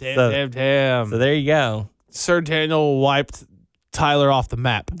 Damn. So there you go. Sir Daniel wiped Tyler off the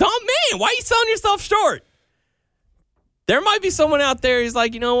map. Don't man, why are you selling yourself short? There might be someone out there who's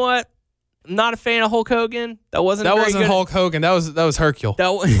like, you know what? I'm not a fan of Hulk Hogan. That wasn't Hulk Hogan. That was Hercule.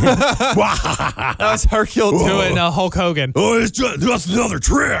 That was Hercule doing Hulk Hogan. Oh, it's just another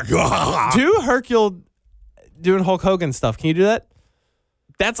trick. Do Hercule doing Hulk Hogan stuff. Can you do that?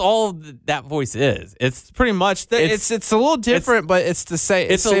 That's all that voice is. It's Pretty much. It's a little different, but it's the same.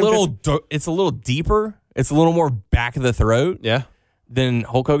 it's a little deeper. It's a little more back of the throat. Yeah. Than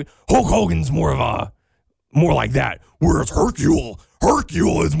Hulk Hogan. Hulk Hogan's more like that. Whereas Hercule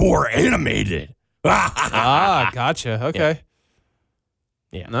is more animated. Gotcha. Okay.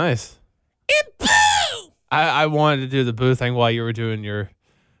 Yeah. Nice. I wanted to do the boo thing while you were doing your.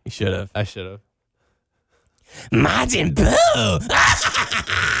 You should have. I should have. Majin Buu.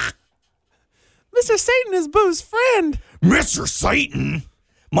 Mr. Satan is Boo's friend. Mr. Satan.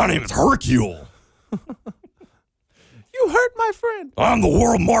 My name is Hercule. You hurt my friend. I'm the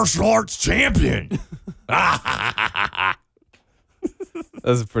world martial arts champion.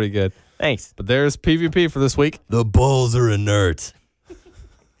 That's pretty good. Thanks. But there's PvP for this week. The balls are inert.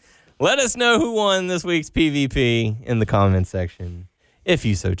 Let us know who won this week's PvP in the comments section, if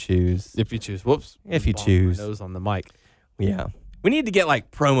you so choose. If you choose. Whoops. If you Bonked choose. My nose on the mic. Yeah. We need to get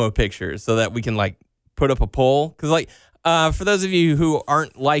like promo pictures so that we can like put up a poll. Because like for those of you who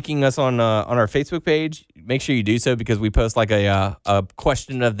aren't liking us on our Facebook page, make sure you do so because we post like a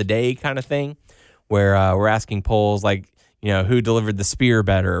question of the day kind of thing where we're asking polls like, you know, who delivered the spear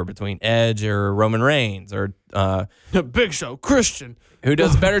better between Edge or Roman Reigns or Big Show, Christian. who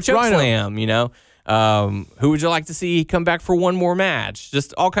does better choke Rhino. slam, you know? Who would you like to see come back for one more match?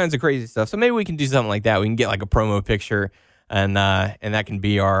 Just all kinds of crazy stuff. So maybe we can do something like that. We can get like a promo picture and that can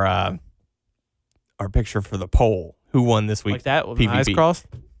be our picture for the poll. Who won this week's Like that with PvP? my eyes crossed?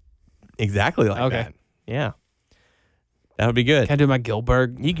 Exactly like Okay. that. Yeah. That would be good. Can I do my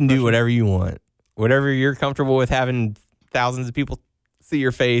Gilbert? You can do whatever you want. Whatever you're comfortable with having thousands of people see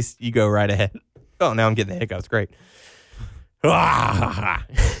your face, you go right ahead. Oh, now I'm getting the hiccups. Great.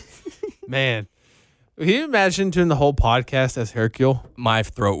 Man. Can you imagine doing the whole podcast as Hercule? My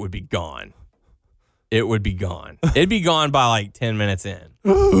throat would be gone. It would be gone. It'd be gone by like 10 minutes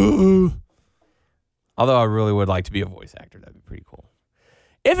in. Although I really would like to be a voice actor. That'd be pretty cool.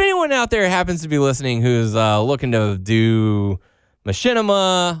 If anyone out there happens to be listening who's looking to do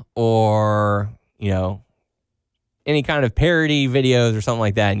machinima or, you know, any kind of parody videos or something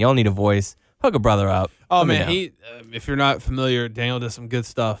like that, and y'all need a voice, hook a brother up. Oh, Let me man. know. If you're not familiar, Daniel does some good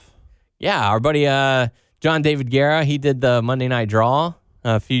stuff. Yeah, our buddy John David Guerra, he did the Monday Night Draw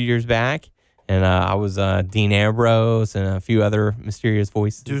a few years back, and I was Dean Ambrose and a few other mysterious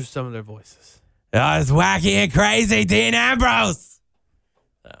voices. Do some of their voices. It's wacky and crazy, Dean Ambrose.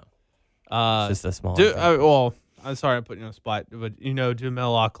 It's just a small. Well, I'm sorry I'm putting you on the spot, but do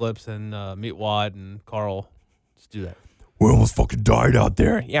Metalocalypse and Meatwad and Carl. Just do that. We almost fucking died out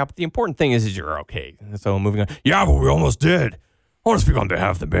there. Yeah, but the important thing is you're okay. So moving on. Yeah, but we almost did. I want to speak on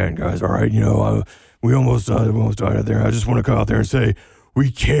behalf of the band, guys. All right, you know, we almost died out there. I just want to come out there and say we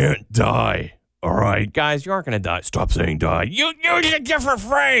can't die. All right, Guys, you aren't going to die. stop saying die. You use a different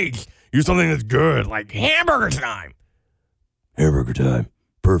phrase. Use something that's good, like hamburger time. Hamburger time.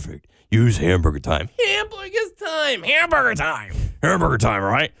 Perfect. Use hamburger time. Hamburger's time. Hamburger time. Hamburger time,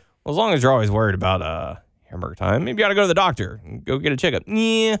 right? Well, as long as you're always worried about hamburger time, maybe you got to go to the doctor and go get a checkup.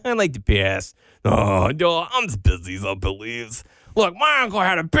 Yeah, I like to piss. Oh, I'm as busy as I believes. Look, my uncle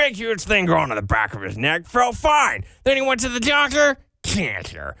had a big, huge thing growing on the back of his neck. Felt fine. Then he went to the doctor.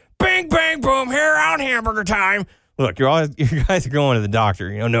 Cancer. Bing, bang, boom. Here out hamburger time. Look, you guys are going to the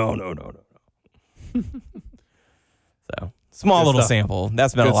doctor. You know, no. So, small Good little stuff. sample.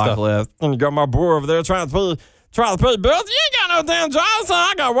 That's been Good a lot stuff. left. And you got my boy over there trying to pay bills. You ain't got no damn job, so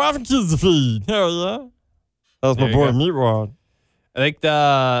I got wife and kids to feed. Hell yeah. That was There my you boy go. Meatwad. I think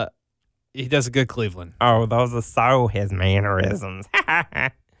the He does a good Cleveland. Oh, those are so his mannerisms.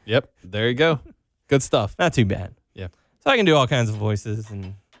 Yep. There you go. Good stuff. Not too bad. Yeah. So I can do all kinds of voices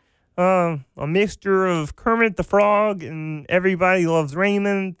and a mixture of Kermit the Frog and Everybody Loves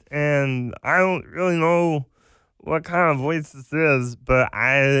Raymond, and I don't really know what kind of voice this is, but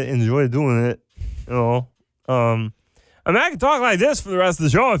I enjoy doing it. You know, I mean, I can talk like this for the rest of the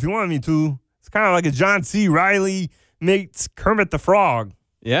show if you want me to. It's kind of like a John C. Reilly meets Kermit the Frog.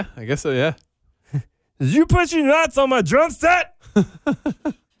 Yeah, I guess so, yeah. Did you put your nuts on my drum set?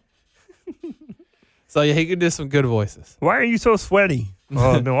 So, yeah, he can do some good voices. Why are you so sweaty?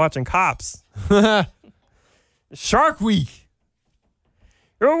 Oh, I've been watching Cops. Shark Week.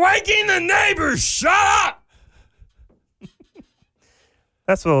 You're waking the neighbors. Shut up.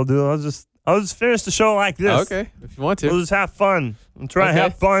 That's what I'll do. I'll just finish the show like this. Okay, if you want to. We'll just have fun. I'm trying to Okay.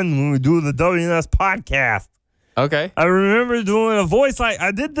 have fun when we do the WNS podcast. Okay. I remember doing a voice like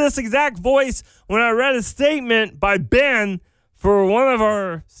I did this exact voice when I read a statement by Ben for one of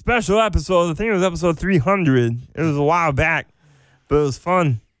our special episodes. I think it was episode 300. It was a while back, but it was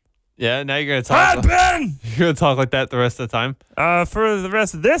fun. Yeah, now you're going to Hi, talk. Ben! You're going to talk like that the rest of the time. For the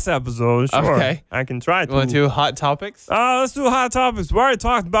rest of this episode, sure. Okay. I can try to. You want to do hot topics? Let's do hot topics. We already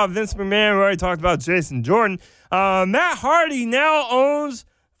talked about Vince McMahon. We already talked about Jason Jordan. Matt Hardy now owns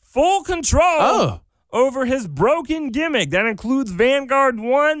full control over his broken gimmick. That includes Vanguard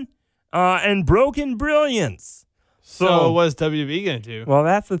 1 and Broken Brilliance. So what's WB going to do? Well,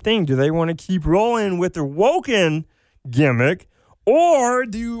 that's the thing. Do they want to keep rolling with their Woken gimmick, or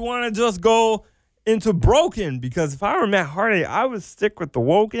do you want to just go into Broken? Because if I were Matt Hardy, I would stick with the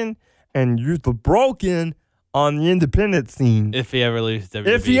Woken and use the Broken on the independent scene. If he ever leaves WB.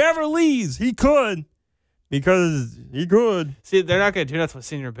 If he ever leaves, he could. Because he could. See, they're not going to do that with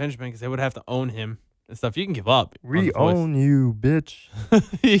Senior Benjamin because they would have to own him and stuff. You can give up. on We the voice. own you, bitch.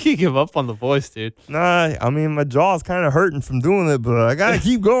 You can give up on the voice, dude. Nah, I mean, my jaw's kind of hurting from doing it, but I got to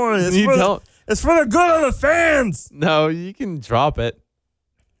keep going. It's You for don't. It's for the good of the fans. No, you can drop it.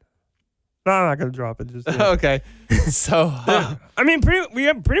 No, I'm not going to drop it just yet. Okay. So, I mean, we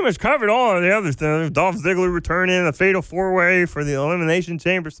have pretty much covered all of the other stuff. Dolph Ziggler returning, a fatal four-way for the Elimination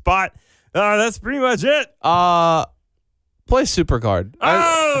Chamber spot. That's pretty much it. play Supercard.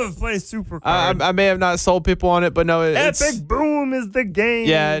 Play Supercard. I may have not sold people on it, but no, it's Epic Boom is the game.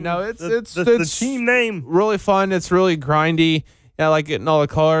 Yeah, no, it's the team name. really fun. It's really grindy. Yeah, I like getting all the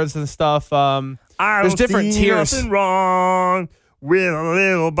cards and stuff. I There's don't different see tiers. nothing wrong with a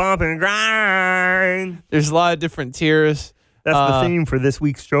little bump and grind. There's a lot of different tiers. That's the theme for this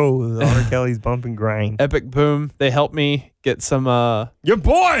week's show, is R. Kelly's Bump and Grind. Epic Boom. They helped me get some Your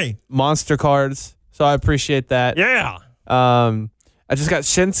boy! monster cards, so I appreciate that. Yeah. I just got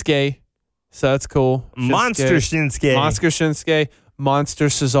Shinsuke, so that's cool. Monster Shinsuke. Monster Shinsuke, Monster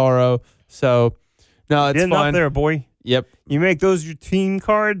Cesaro. So, no, it's Getting fun. up there, boy. Yep. You make those your team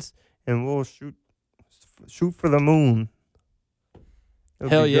cards, and we'll shoot for the moon. It'll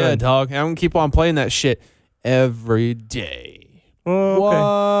Hell be yeah, good. dog. I'm going to keep on playing that shit every day. Well, okay.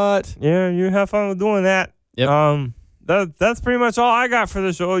 What? Yeah, you have fun with doing that. Yep. That's pretty much all I got for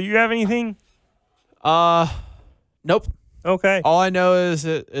the show. You have anything? Nope. Okay. All I know is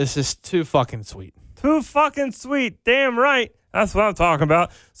it's just too fucking sweet. Too fucking sweet. Damn right. That's what I'm talking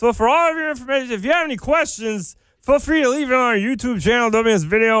about. So for all of your information, if you have any questions, feel free to leave it on our YouTube channel, WNS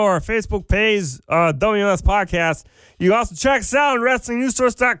Video, or our Facebook page, WNS Podcast. You can also check us out on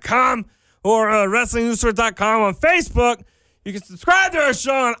WrestlingNewsSource.com or WrestlingNewsSource.com on Facebook. You can subscribe to our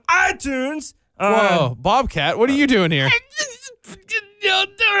show on iTunes. Whoa, Bobcat, what are you doing here?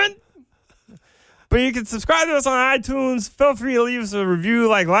 But you can subscribe to us on iTunes. Feel free to leave us a review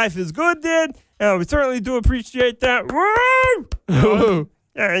like Life is Good did. We certainly do appreciate that. Woo! Woo.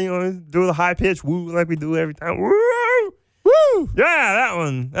 Yeah, do the high pitch woo like we do every time. Woo! Woo! Yeah, that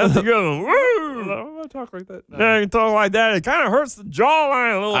one. That's a good one. Woo! I'm gonna talk like that. Yeah, you can talk like that. It kind of hurts the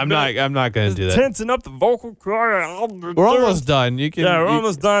jawline a little I'm bit. not gonna do that. Tensing up the vocal cord. We're almost done. You can. Yeah, we're you-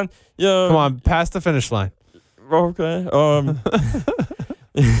 almost done. Yeah. Come on, past the finish line. Okay.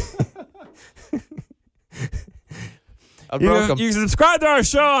 I You broke 'em. can subscribe to our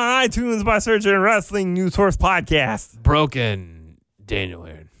show on iTunes by searching Wrestling News Source Podcast. Broken Daniel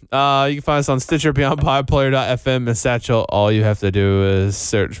Aaron. You can find us on Stitcher, Beyond Podplayer.fm, and Satchel. All you have to do is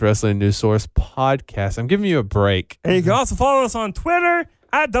search Wrestling News Source Podcast. I'm giving you a break. And you can also follow us on Twitter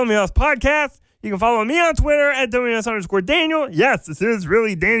at WNS Podcast. You can follow me on Twitter at WNS_Daniel. Yes, this is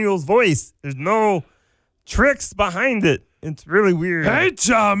really Daniel's voice. There's no tricks behind it. It's really weird.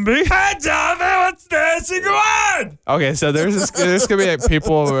 Zombie. Hey, Zombie, what's this? You go on! Okay, so there's gonna be like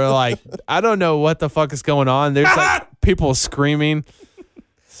people who are like, I don't know what the fuck is going on. There's like people screaming.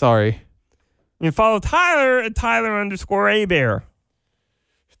 Sorry. You can follow Tyler at Tyler_Abear.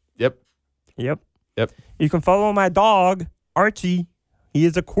 Yep. Yep. Yep. You can follow my dog, Archie. He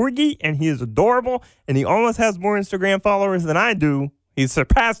is a corgi, and he is adorable, and he almost has more Instagram followers than I do. He's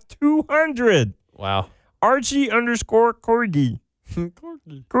surpassed 200. Wow. Archie_Corgi.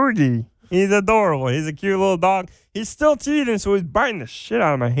 Corgi. He's adorable. He's a cute little dog. He's still teething, so he's biting the shit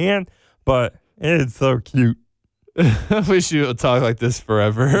out of my hand, but it's so cute. I wish you would talk like this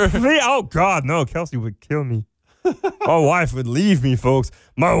forever. Oh, God, no. Kelsey would kill me. My wife would leave me, folks.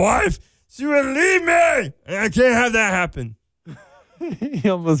 My wife, she would leave me. And I can't have that happen. He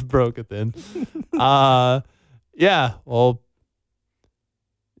almost broke it then. Yeah, well,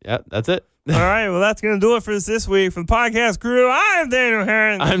 yeah, that's it. All right, well, that's going to do it for us this week. From the podcast crew, I am Daniel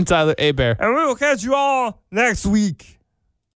Herron. I'm Tyler Abear. And we will catch you all next week.